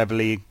Tom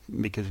Cleverley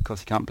because, of course,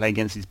 he can't play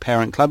against his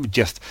parent club.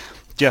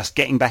 Just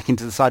getting back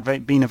into the side,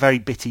 been a very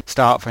bitty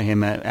start for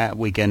him at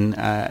Wigan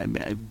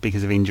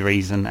because of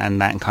injuries and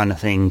that kind of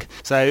thing.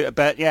 So,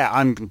 but yeah,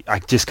 I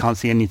just can't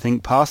see anything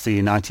past the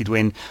United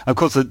win. Of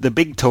course, the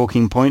big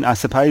talking point, I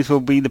suppose, will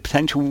be the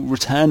potential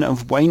return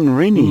of Wayne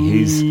Rooney,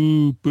 who's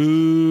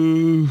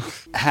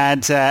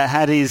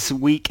had his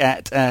week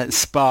at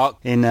Spark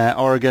in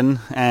Oregon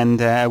and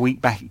a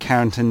week back at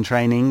Carrington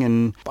training,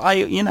 and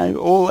by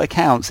all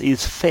accounts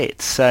is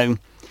fit. So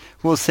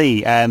we'll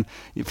see.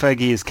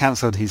 Fergie has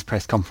cancelled his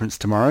press conference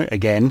tomorrow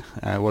again.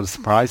 What a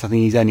surprise. I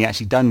think he's only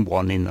actually done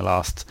one in the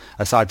last,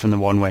 aside from the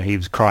one where he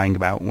was crying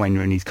about Wayne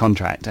Rooney's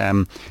contract.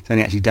 He's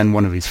only actually done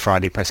one of his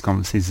Friday press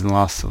conferences in the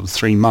last sort of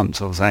 3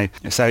 months or so.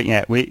 So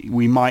yeah,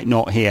 we might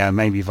not hear,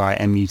 maybe via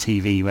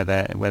MUTV,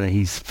 whether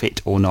he's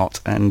fit or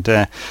not. And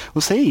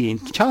we'll see.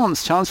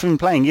 Chance for him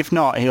playing. If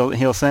not,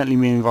 he'll certainly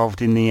be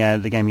involved in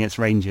the game against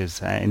Rangers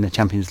in the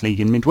Champions League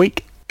in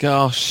midweek.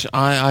 Gosh,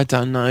 I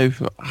don't know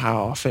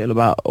how I feel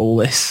about all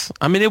this.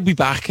 I mean, he'll be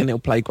back and he'll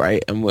play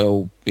great and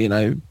we'll,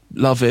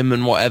 love him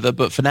and whatever.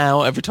 But for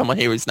now, every time I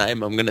hear his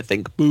name, I'm going to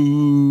think,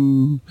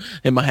 boo,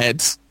 in my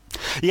head.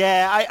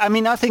 Yeah, I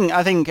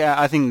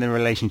think the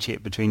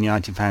relationship between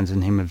United fans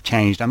and him have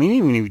changed. I mean,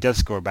 even if he does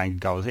score a bag of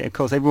goals, of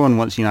course, everyone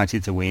wants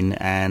United to win,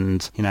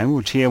 and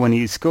we'll cheer when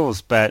he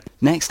scores. But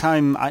next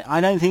time,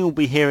 I don't think we'll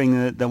be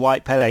hearing the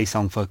White Pele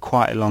song for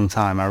quite a long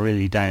time. I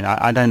really don't.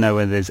 I don't know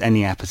whether there's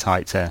any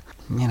appetite to.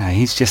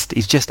 He's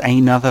just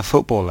another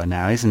footballer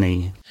now, isn't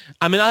he?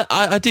 I mean,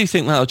 I do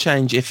think that'll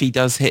change if he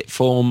does hit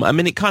form. I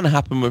mean, it kind of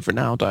happened with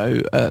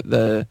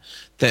Ronaldo.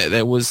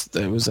 There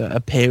was a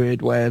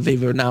period where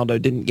Viva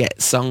Ronaldo didn't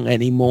get sung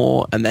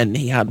anymore, and then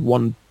he had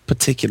one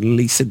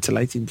particularly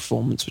scintillating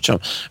performance, which I'm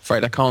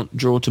afraid I can't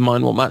draw to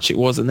mind what match it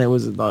was, and there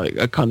was like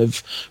a kind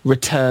of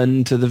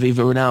return to the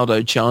Viva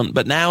Ronaldo chant.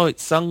 But now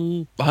it's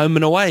sung home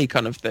and away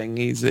kind of thing.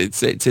 It's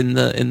in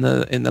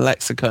the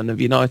lexicon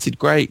of United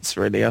greats,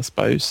 really, I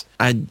suppose.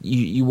 And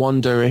you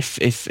wonder if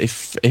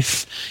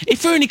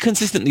Rooney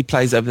consistently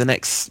plays over the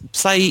next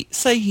say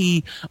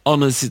he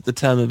honours the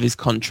term of his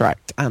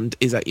contract and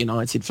is at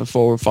United for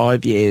 4 or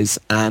 5 years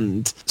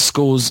and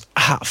scores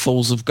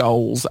hatfuls of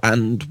goals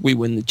and we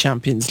win the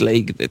Champions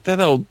League,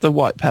 the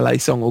White Pele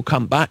song will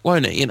come back,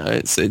 won't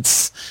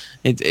it?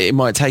 It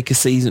might take a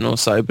season or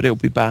so, but it'll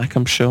be back,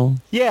 I'm sure.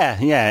 Yeah.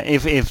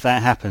 If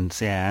that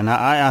happens, yeah. And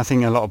I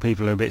think a lot of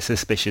people are a bit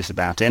suspicious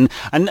about it.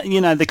 And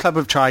the club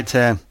have tried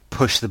to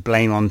push the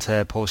blame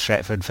onto Paul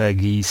Stretford.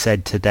 Fergie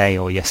said today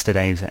or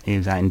yesterday he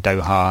was out in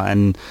Doha,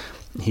 and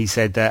he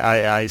said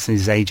that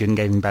his agent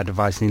gave him bad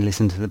advice and he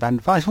listened to the bad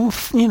advice. Well,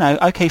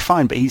 okay,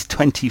 fine, but he's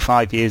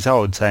 25 years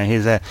old, so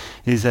he's a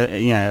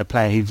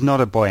player. He's not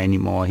a boy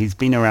anymore. He's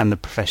been around the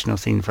professional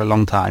scene for a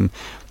long time.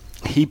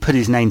 He put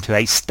his name to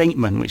a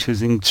statement which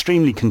was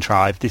extremely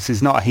contrived. This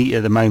is not a heat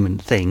of the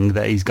moment thing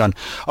that he's gone,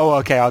 oh,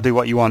 okay, I'll do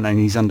what you want, and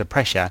he's under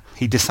pressure.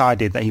 He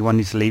decided that he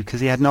wanted to leave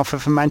because he had an offer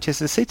from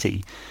Manchester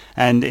City.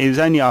 And it was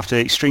only after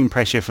extreme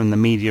pressure from the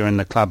media and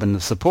the club and the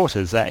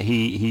supporters that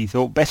he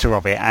thought better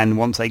of it, and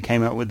once they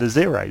came up with the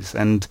zeros.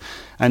 And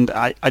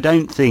I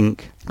don't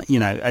think,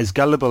 as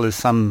gullible as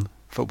some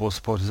football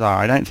supporters are,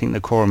 I don't think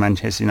the core of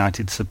Manchester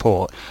United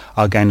support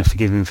are going to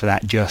forgive him for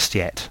that just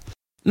yet.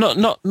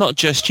 Not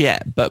just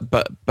yet, but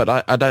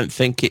I don't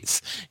think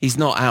he's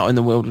not out in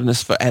the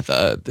wilderness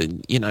forever.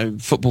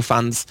 Football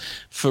fans,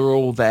 for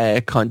all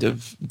their kind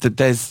of,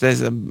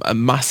 there's a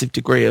massive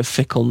degree of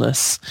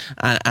fickleness,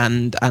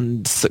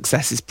 and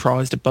success is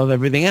prized above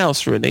everything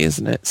else, really,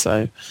 isn't it?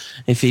 So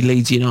if he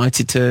leads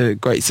United to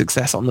great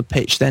success on the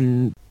pitch,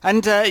 then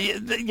and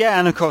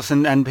of course,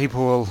 and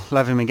people will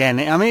love him again.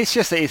 I mean,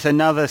 it's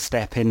another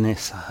step in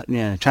this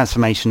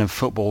transformation of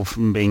football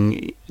from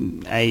being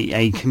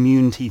a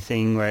community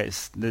thing where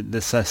it's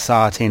the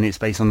society and it's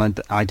based on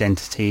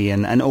identity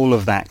and all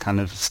of that kind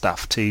of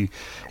stuff, to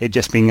it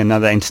just being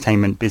another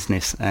entertainment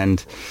business,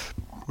 and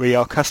we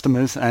are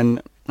customers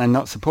and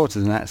not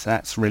supporters, and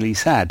that's really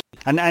sad.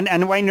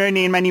 And Wayne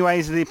Rooney in many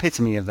ways is the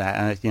epitome of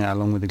that,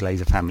 along with the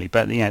Glazer family.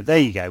 But there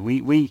you go.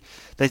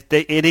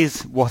 It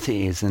is what it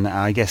is, and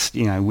I guess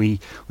we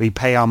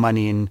pay our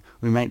money and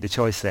we make the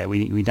choice there.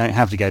 We don't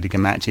have to go to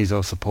matches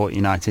or support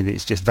United.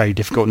 It's just very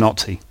difficult not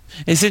to.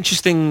 It's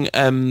interesting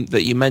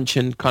that you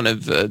mentioned kind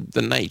of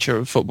the nature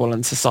of football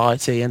and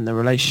society and the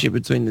relationship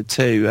between the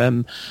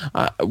two.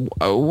 I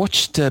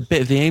watched a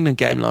bit of the England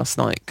game last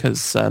night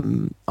because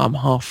I'm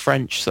half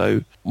French,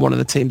 so one of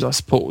the teams I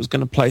support was going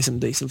to play some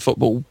decent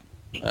football.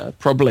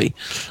 Probably,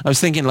 I was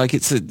thinking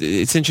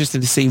it's interesting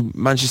to see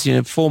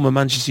former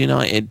Manchester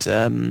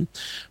United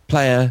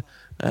player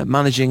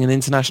managing an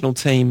international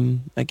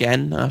team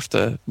again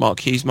after Mark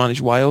Hughes managed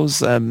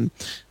Wales. Laurent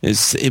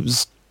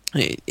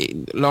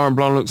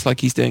Blanc looks like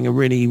he's doing a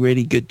really,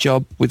 really good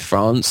job with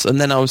France. And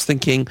then I was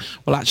thinking,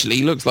 well, actually,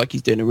 he looks like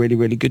he's doing a really,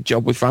 really good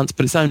job with France,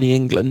 but it's only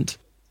England.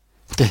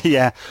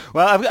 Yeah,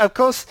 well, of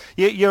course,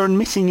 you're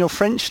missing your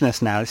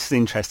Frenchness now. This is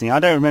interesting. I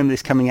don't remember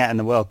this coming out in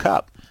the World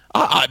Cup.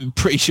 I'm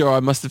pretty sure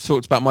I must have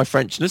talked about my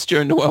Frenchness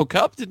during the World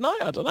Cup, didn't I?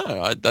 I don't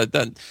know. I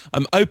don't.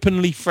 I'm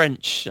openly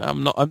French.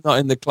 I'm not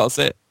in the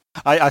closet.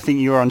 I think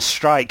you were on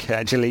strike,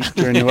 actually,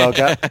 during the World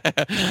Cup.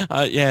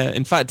 Yeah,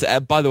 in fact,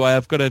 by the way,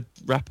 I've got to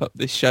wrap up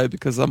this show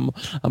because I'm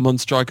on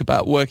strike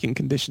about working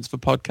conditions for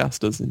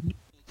podcasters.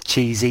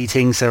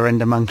 Cheese-eating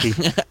surrender monkey.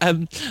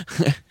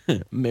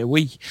 Mais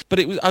oui. But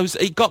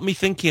it got me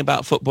thinking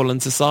about football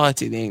and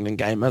society, the England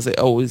game, as it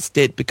always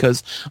did,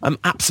 because I'm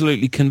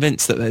absolutely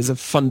convinced that there's a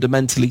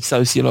fundamentally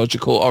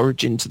sociological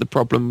origin to the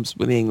problems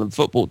with the England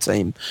football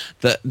team,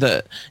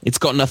 that it's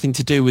got nothing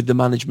to do with the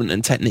management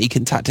and technique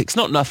and tactics.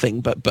 Not nothing,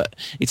 but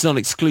it's not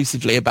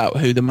exclusively about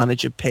who the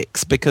manager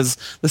picks, because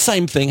the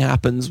same thing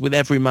happens with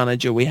every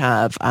manager we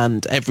have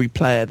and every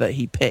player that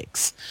he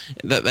picks,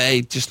 that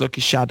they just look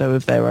a shadow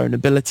of their own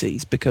abilities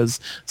because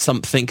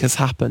something has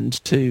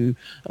happened to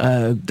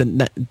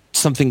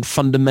something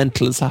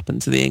fundamental has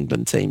happened to the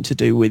England team to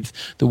do with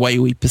the way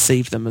we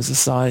perceive them as a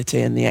society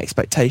and the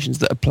expectations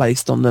that are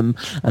placed on them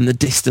and the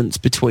distance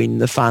between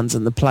the fans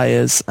and the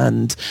players.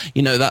 And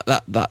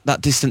that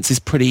distance is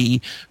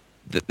pretty.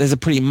 There's a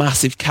pretty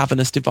massive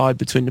cavernous divide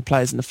between the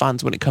players and the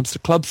fans when it comes to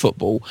club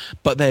football,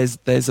 but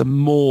there's a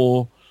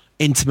more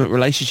intimate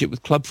relationship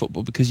with club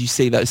football, because you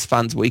see those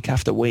fans week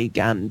after week,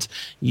 and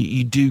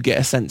you do get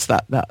a sense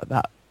that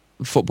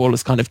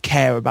footballers kind of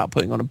care about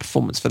putting on a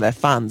performance for their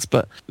fans.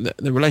 But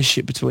the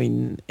relationship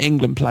between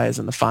England players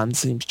and the fans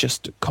seems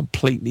just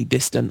completely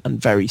distant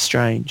and very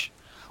strange.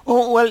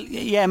 Well,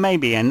 yeah,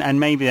 maybe, and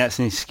maybe that's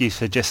an excuse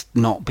for just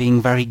not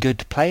being very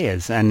good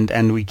players,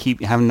 and we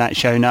keep having that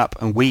shown up,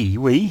 and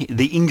we,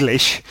 the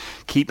English,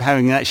 keep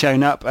having that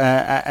shown up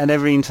at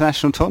every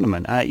international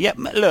tournament.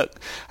 Look,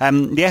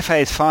 the FA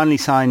has finally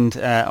signed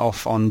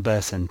off on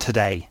Burson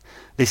today.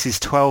 This is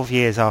 12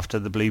 years after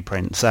the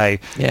blueprint, so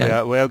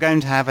we're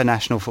going to have a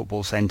national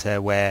football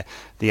centre where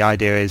the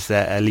idea is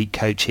that elite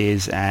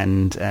coaches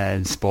and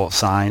sports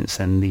science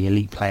and the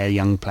elite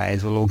young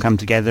players will all come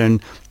together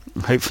and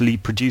hopefully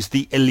produce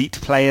the elite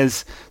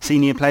players,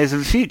 senior players of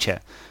the future.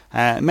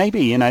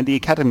 Maybe, the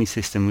academy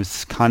system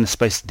was kind of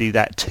supposed to do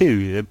that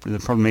too. The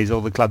problem is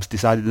all the clubs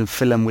decided to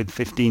fill them with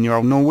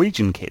 15-year-old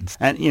Norwegian kids,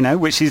 and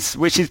which is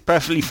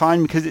perfectly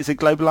fine because it's a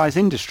globalised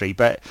industry,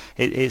 but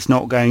it's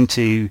not going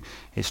to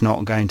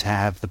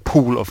have the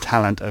pool of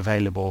talent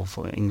available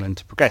for England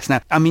to progress.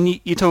 Now, I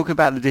mean, you talk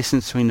about the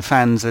distance between the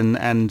fans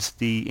and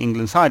the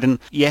England side, and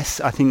yes,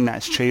 I think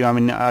that's true. I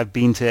mean, I've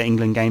been to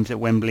England games at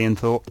Wembley and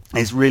thought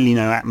there's really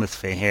no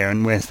atmosphere here,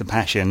 and where's the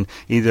passion,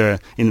 either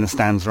in the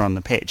stands or on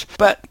the pitch?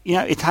 But,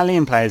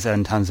 Italian players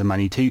earn tons of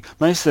money too.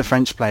 Most of the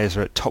French players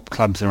are at top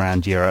clubs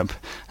around Europe.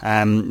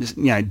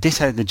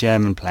 Ditto the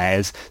German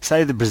players,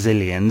 so the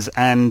Brazilians,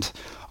 and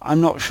I'm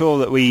not sure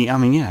that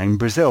in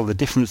Brazil, the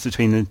difference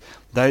between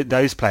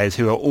those players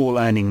who are all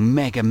earning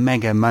mega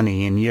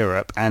money in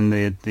Europe and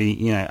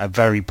a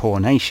very poor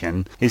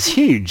nation is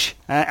huge.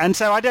 And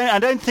so I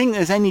don't think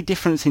there's any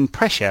difference in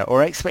pressure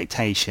or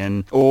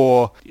expectation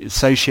or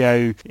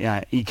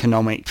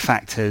socio-economic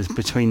factors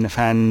between the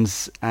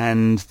fans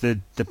and the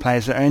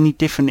players that are any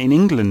different in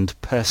England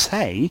per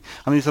se.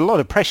 I mean, there's a lot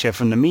of pressure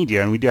from the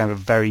media, and we do have a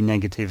very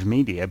negative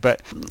media,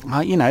 but there's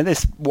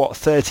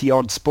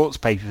 30-odd sports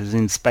papers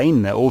in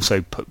Spain that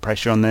also put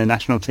pressure on their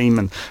national team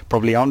and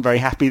probably aren't very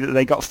happy that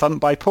they got thumped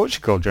by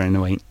Portugal during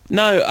the week.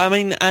 No, I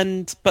mean,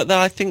 but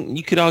I think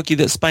you could argue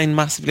that Spain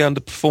massively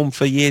underperformed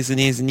for years and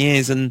years and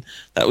years, and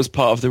that was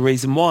part of the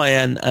reason why.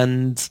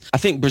 And I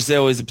think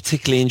Brazil is a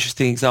particularly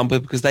interesting example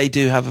because they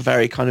do have a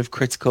very kind of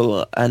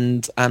critical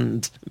and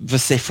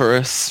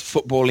vociferous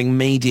footballing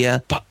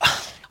media. But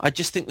I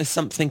just think there's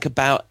something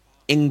about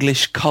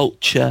English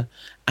culture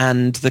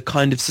and the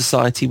kind of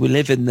society we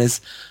live in.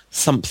 There's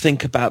something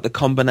about the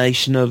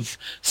combination of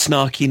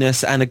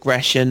snarkiness and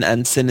aggression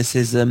and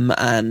cynicism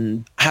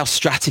and how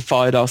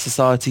stratified our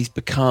society's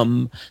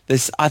become.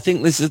 I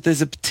think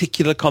there's a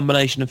particular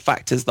combination of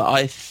factors that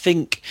I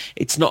think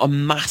it's not a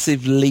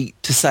massive leap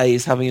to say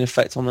is having an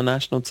effect on the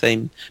national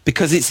team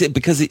because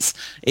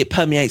it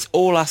permeates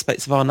all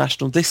aspects of our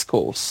national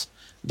discourse,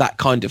 that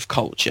kind of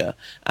culture,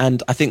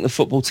 and I think the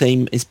football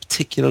team is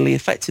particularly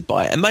affected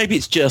by it. And maybe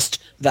it's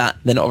just that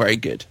they're not very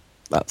good.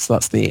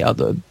 That's the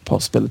other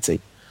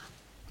possibility.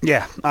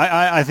 Yeah,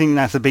 I think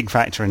that's a big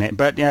factor in it.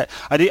 But yeah,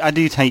 I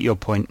do take your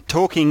point.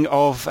 Talking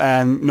of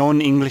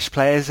non-English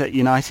players at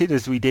United,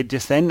 as we did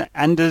just then,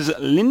 Anders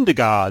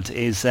Lindegaard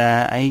is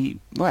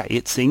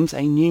it seems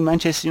a new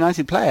Manchester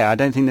United player. I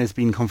don't think there's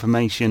been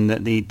confirmation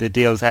that the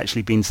deal's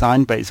actually been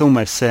signed, but it's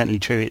almost certainly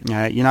true.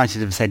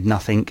 United have said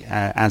nothing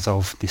as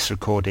of this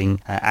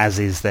recording, as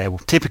is their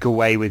typical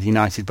way with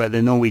United, but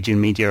the Norwegian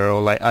media are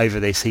all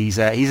over this. He's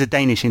a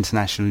Danish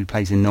international who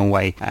plays in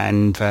Norway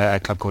and a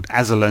club called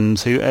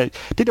Azerland, who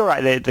did all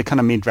right. The kind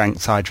of mid-ranked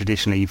side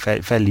traditionally,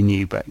 fairly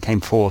new, but came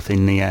fourth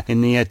in the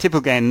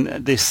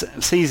Tippelgren this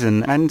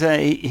season, and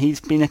he's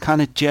been a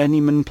kind of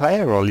journeyman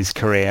player all his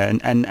career,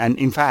 and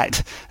in fact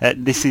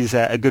this is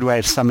a good way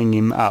of summing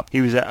him up. He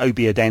was at OB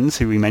Odense,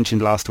 who we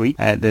mentioned last week,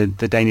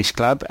 the Danish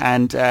club,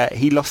 and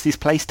he lost his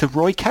place to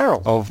Roy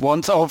Carroll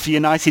of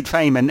United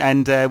fame,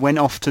 and went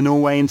off to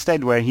Norway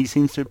instead, where he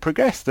seems to have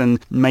progressed and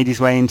made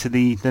his way into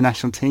the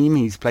national team.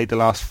 He's played the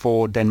last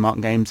 4 Denmark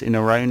games in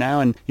a row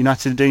now, and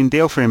United are doing a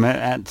deal for him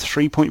at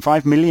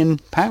 £3.5 million.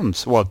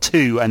 Well,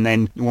 2 and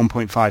then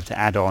 1.5 to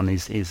add on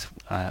is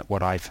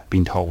what I've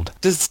been told.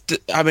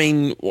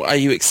 Are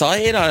you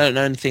excited? I don't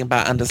know anything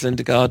about Anders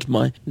Lindegaard.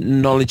 My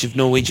knowledge of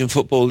Norwegian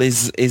football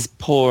is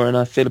poor, and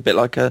I feel a bit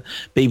like a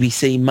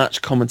BBC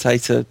match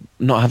commentator,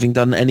 not having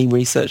done any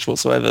research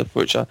whatsoever, for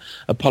which I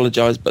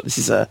apologise, but this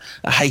is a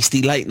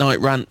hasty late-night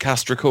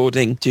rantcast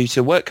recording due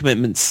to work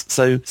commitments.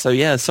 So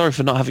yeah, sorry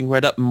for not having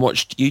read up and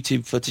watched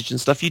YouTube footage and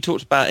stuff. You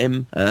talked about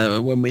him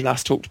when we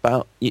last talked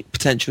about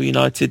potential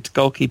United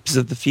goalkeepers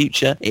of the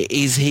future.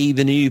 Is he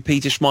the new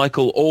Peter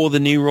Schmeichel or the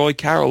new Roy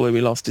Carroll who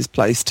he lost his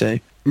place to?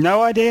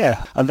 No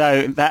idea,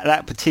 although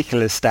that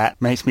particular stat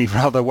makes me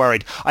rather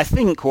worried. I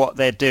think what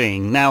they're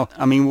doing now,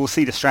 I mean, we'll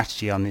see the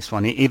strategy on this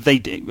one. If they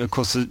do, of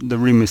course, the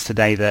rumours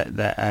today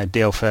that a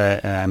deal for,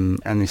 and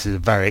this is a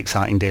very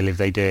exciting deal if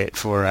they do it,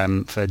 for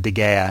De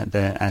Gea,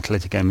 the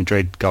Atletico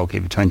Madrid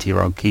goalkeeper,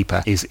 20-year-old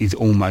keeper, is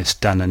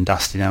almost done and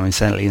dusted. I mean,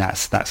 certainly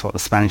that's what the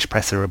Spanish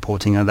press are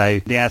reporting, although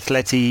the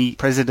Atleti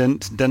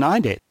president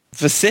denied it.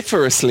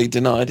 Vociferously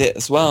denied it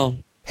as well.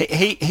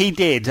 He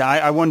did.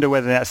 I wonder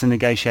whether that's a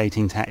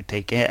negotiating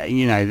tactic.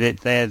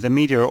 The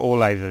media are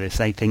all over this.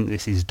 They think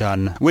this is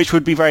done, which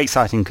would be very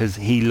exciting because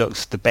he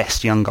looks the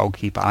best young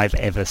goalkeeper I've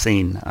ever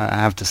seen. I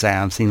have to say,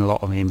 I've seen a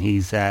lot of him.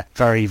 He's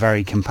very,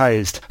 very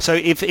composed. So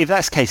if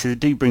that's the case, if they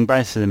do bring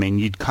both of them in,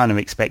 you'd kind of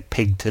expect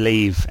Pig to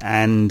leave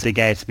and De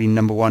Gea to be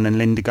number one and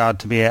Lindegaard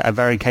to be a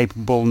very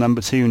capable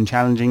number two and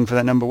challenging for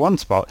that number one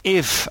spot.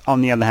 If,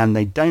 on the other hand,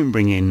 they don't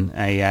bring in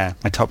a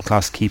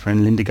top-class keeper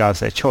and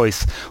Lindegaard's their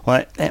choice,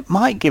 well, it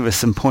might give us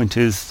some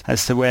pointers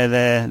as to where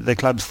the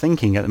club's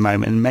thinking at the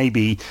moment. And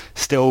maybe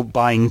still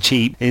buying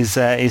cheap is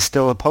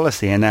still a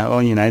policy, and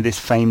this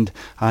famed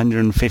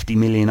 150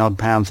 million odd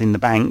pounds in the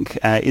bank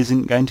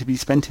isn't going to be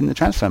spent in the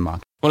transfer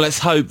market. Well, let's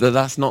hope that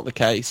that's not the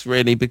case,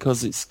 really,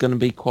 because it's going to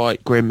be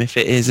quite grim if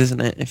it is,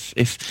 isn't it?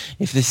 If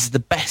this is the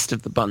best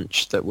of the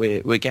bunch that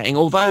we're getting.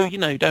 Although,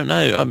 don't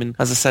know. I mean,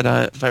 as I said,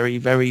 I have very,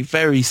 very,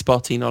 very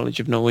spotty knowledge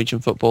of Norwegian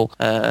football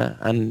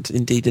and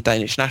indeed the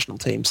Danish national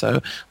team. So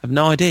I have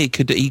no idea.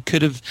 He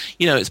could have,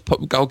 it's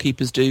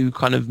goalkeepers do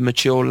kind of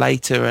mature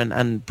later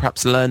and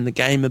perhaps learn the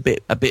game a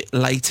bit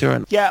later.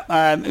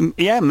 And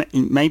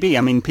maybe.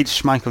 I mean, Peter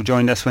Schmeichel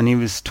joined us when he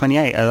was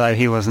 28, although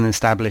he was an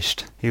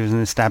established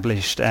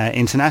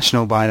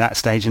international by that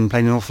stage and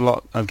played an awful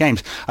lot of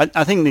games.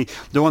 I think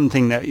the one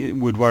thing that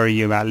would worry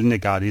you about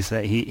Lindegaard is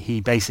that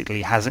he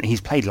basically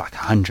he's played like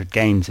 100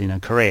 games in a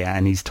career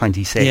and he's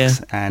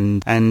 26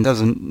 and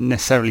doesn't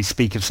necessarily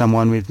speak of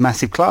someone with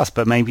massive class,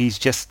 but maybe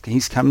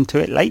he's come to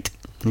it late.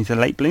 He's a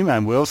late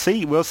bloomer. We'll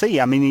see.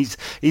 I mean,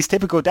 he's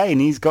typical Dane.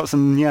 He's got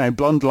some,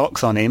 blonde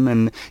locks on him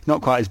and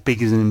not quite as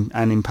big and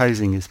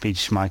imposing as Peter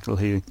Schmeichel,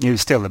 who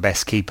was still the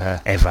best keeper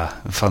ever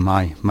for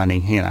my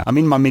money. I'm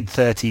in my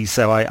mid-30s,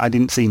 so I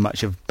didn't see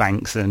much of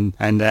Banks and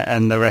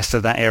the rest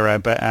of that era,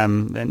 but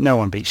no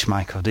one beats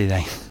Schmeichel, do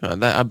they?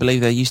 I believe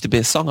there used to be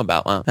a song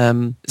about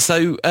that.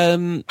 So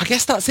I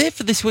guess that's it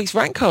for this week's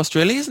Rantcast,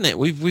 really, isn't it?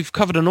 We've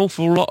covered an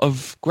awful lot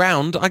of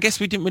ground. I guess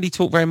we didn't really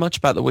talk very much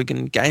about the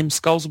Wigan game.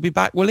 Scholes will be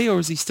back, will he, or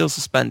is he still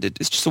suspended?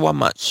 It's just a one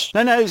match.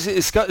 No,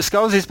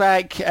 Scholes is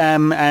back,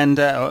 and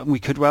we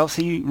could well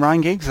see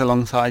Ryan Giggs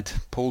alongside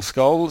Paul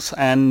Scholes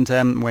and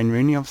Wayne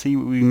Rooney, obviously,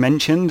 we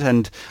mentioned,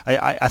 and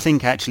I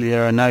think actually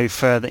there are no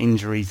further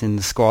injuries in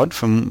the squad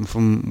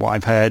from what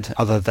I've heard,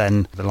 other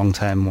than the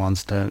long-term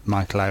ones to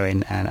Michael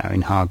Owen and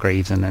Owen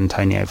Hargreaves and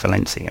Antonio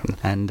Valencia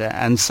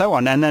and so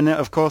on. And then,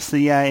 of course,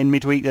 in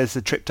midweek there's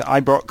the trip to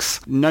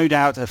Ibrox. No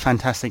doubt a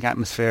fantastic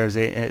atmosphere as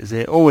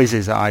it always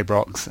is at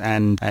Ibrox,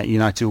 and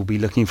United will be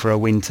looking for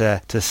a win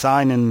to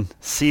sign and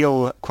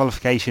seal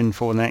qualification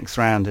for the next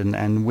round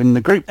and win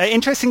the group.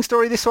 Interesting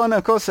story, this one,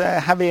 of course.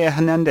 Javier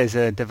Hernandez,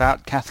 a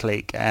devout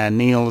Catholic,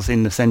 kneels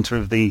in the centre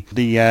of the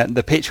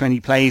pitch when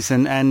he plays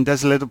and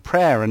does a little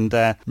prayer, and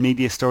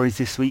media stories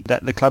this week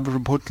that the club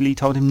reportedly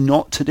told him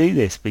not to do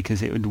this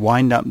because it would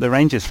wind up the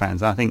Rangers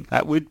fans. I think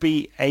that would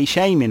be a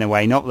shame in a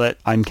way, not that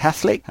I'm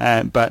Catholic,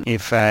 but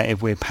if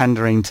we're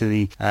pandering to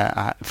the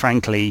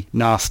frankly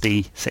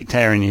nasty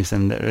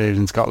sectarianism that lives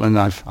in Scotland,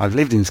 I've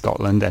lived in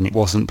Scotland and it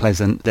wasn't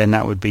pleasant, then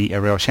that would be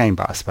a real shame,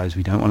 but I suppose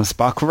we don't want to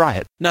spark a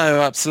riot.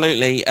 No,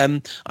 absolutely.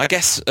 I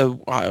guess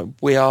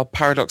we are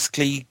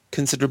paradoxically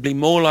considerably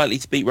more likely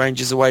to beat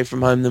Rangers away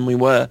from home than we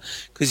were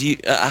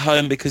at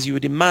home, because you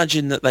would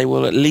imagine that they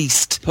will at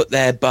least put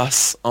their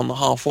bus on the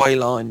halfway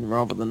line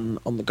rather than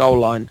on the goal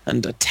line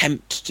and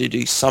attempt to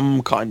do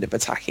some kind of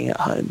attacking at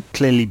home.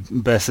 Clearly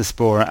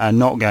Bursaspor are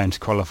not going to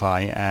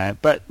qualify,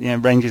 but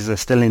Rangers are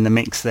still in the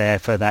mix there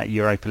for that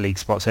Europa League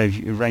spot, so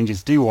if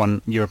Rangers do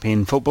want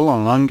European football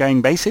on an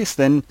ongoing basis,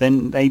 then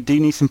they do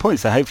need some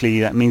points, so hopefully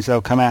that means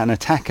they'll come out and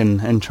attack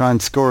and try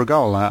and score a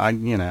goal. I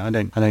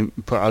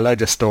don't put a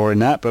load of store in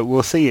that, but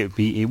we'll see.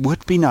 It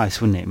would be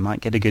nice, wouldn't it?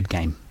 Might get a good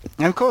game.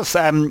 And of course,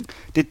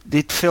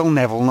 did Phil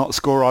Neville not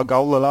score our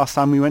goal the last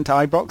time we went to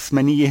Ibrox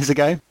many years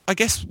ago? I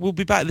guess we'll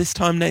be back this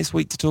time next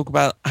week to talk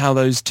about how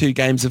those two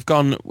games have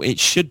gone. It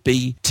should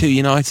be 2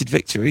 United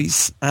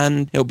victories,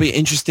 and it'll be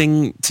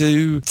interesting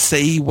to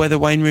see whether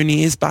Wayne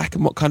Rooney is back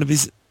and what kind of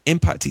his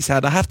impact he's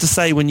had. I have to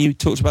say, when you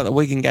talked about the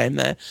Wigan game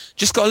there,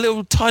 just got a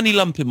little tiny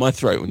lump in my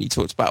throat when you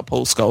talked about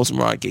Paul Scholes and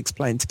Ryan Giggs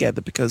playing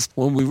together, because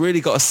we really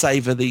got to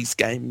savour these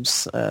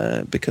games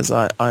because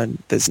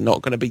there's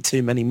not going to be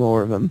too many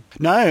more of them.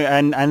 No,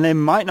 and there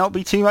might not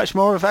be too much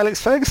more of Alex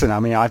Ferguson. I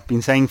mean, I've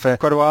been saying for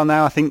quite a while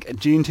now, I think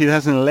June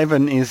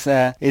 2011 is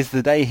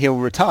the day he'll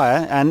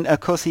retire, and of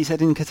course he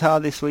said in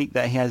Qatar this week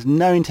that he has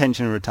no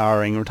intention of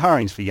retiring.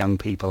 Retiring's for young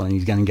people and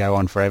he's going to go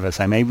on forever,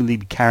 so maybe they'll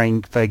be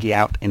carrying Fergie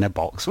out in a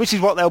box, which is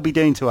what they'll be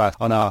doing to us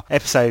on our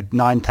episode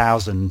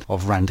 9000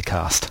 of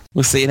Randcast.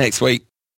 We'll see you next week.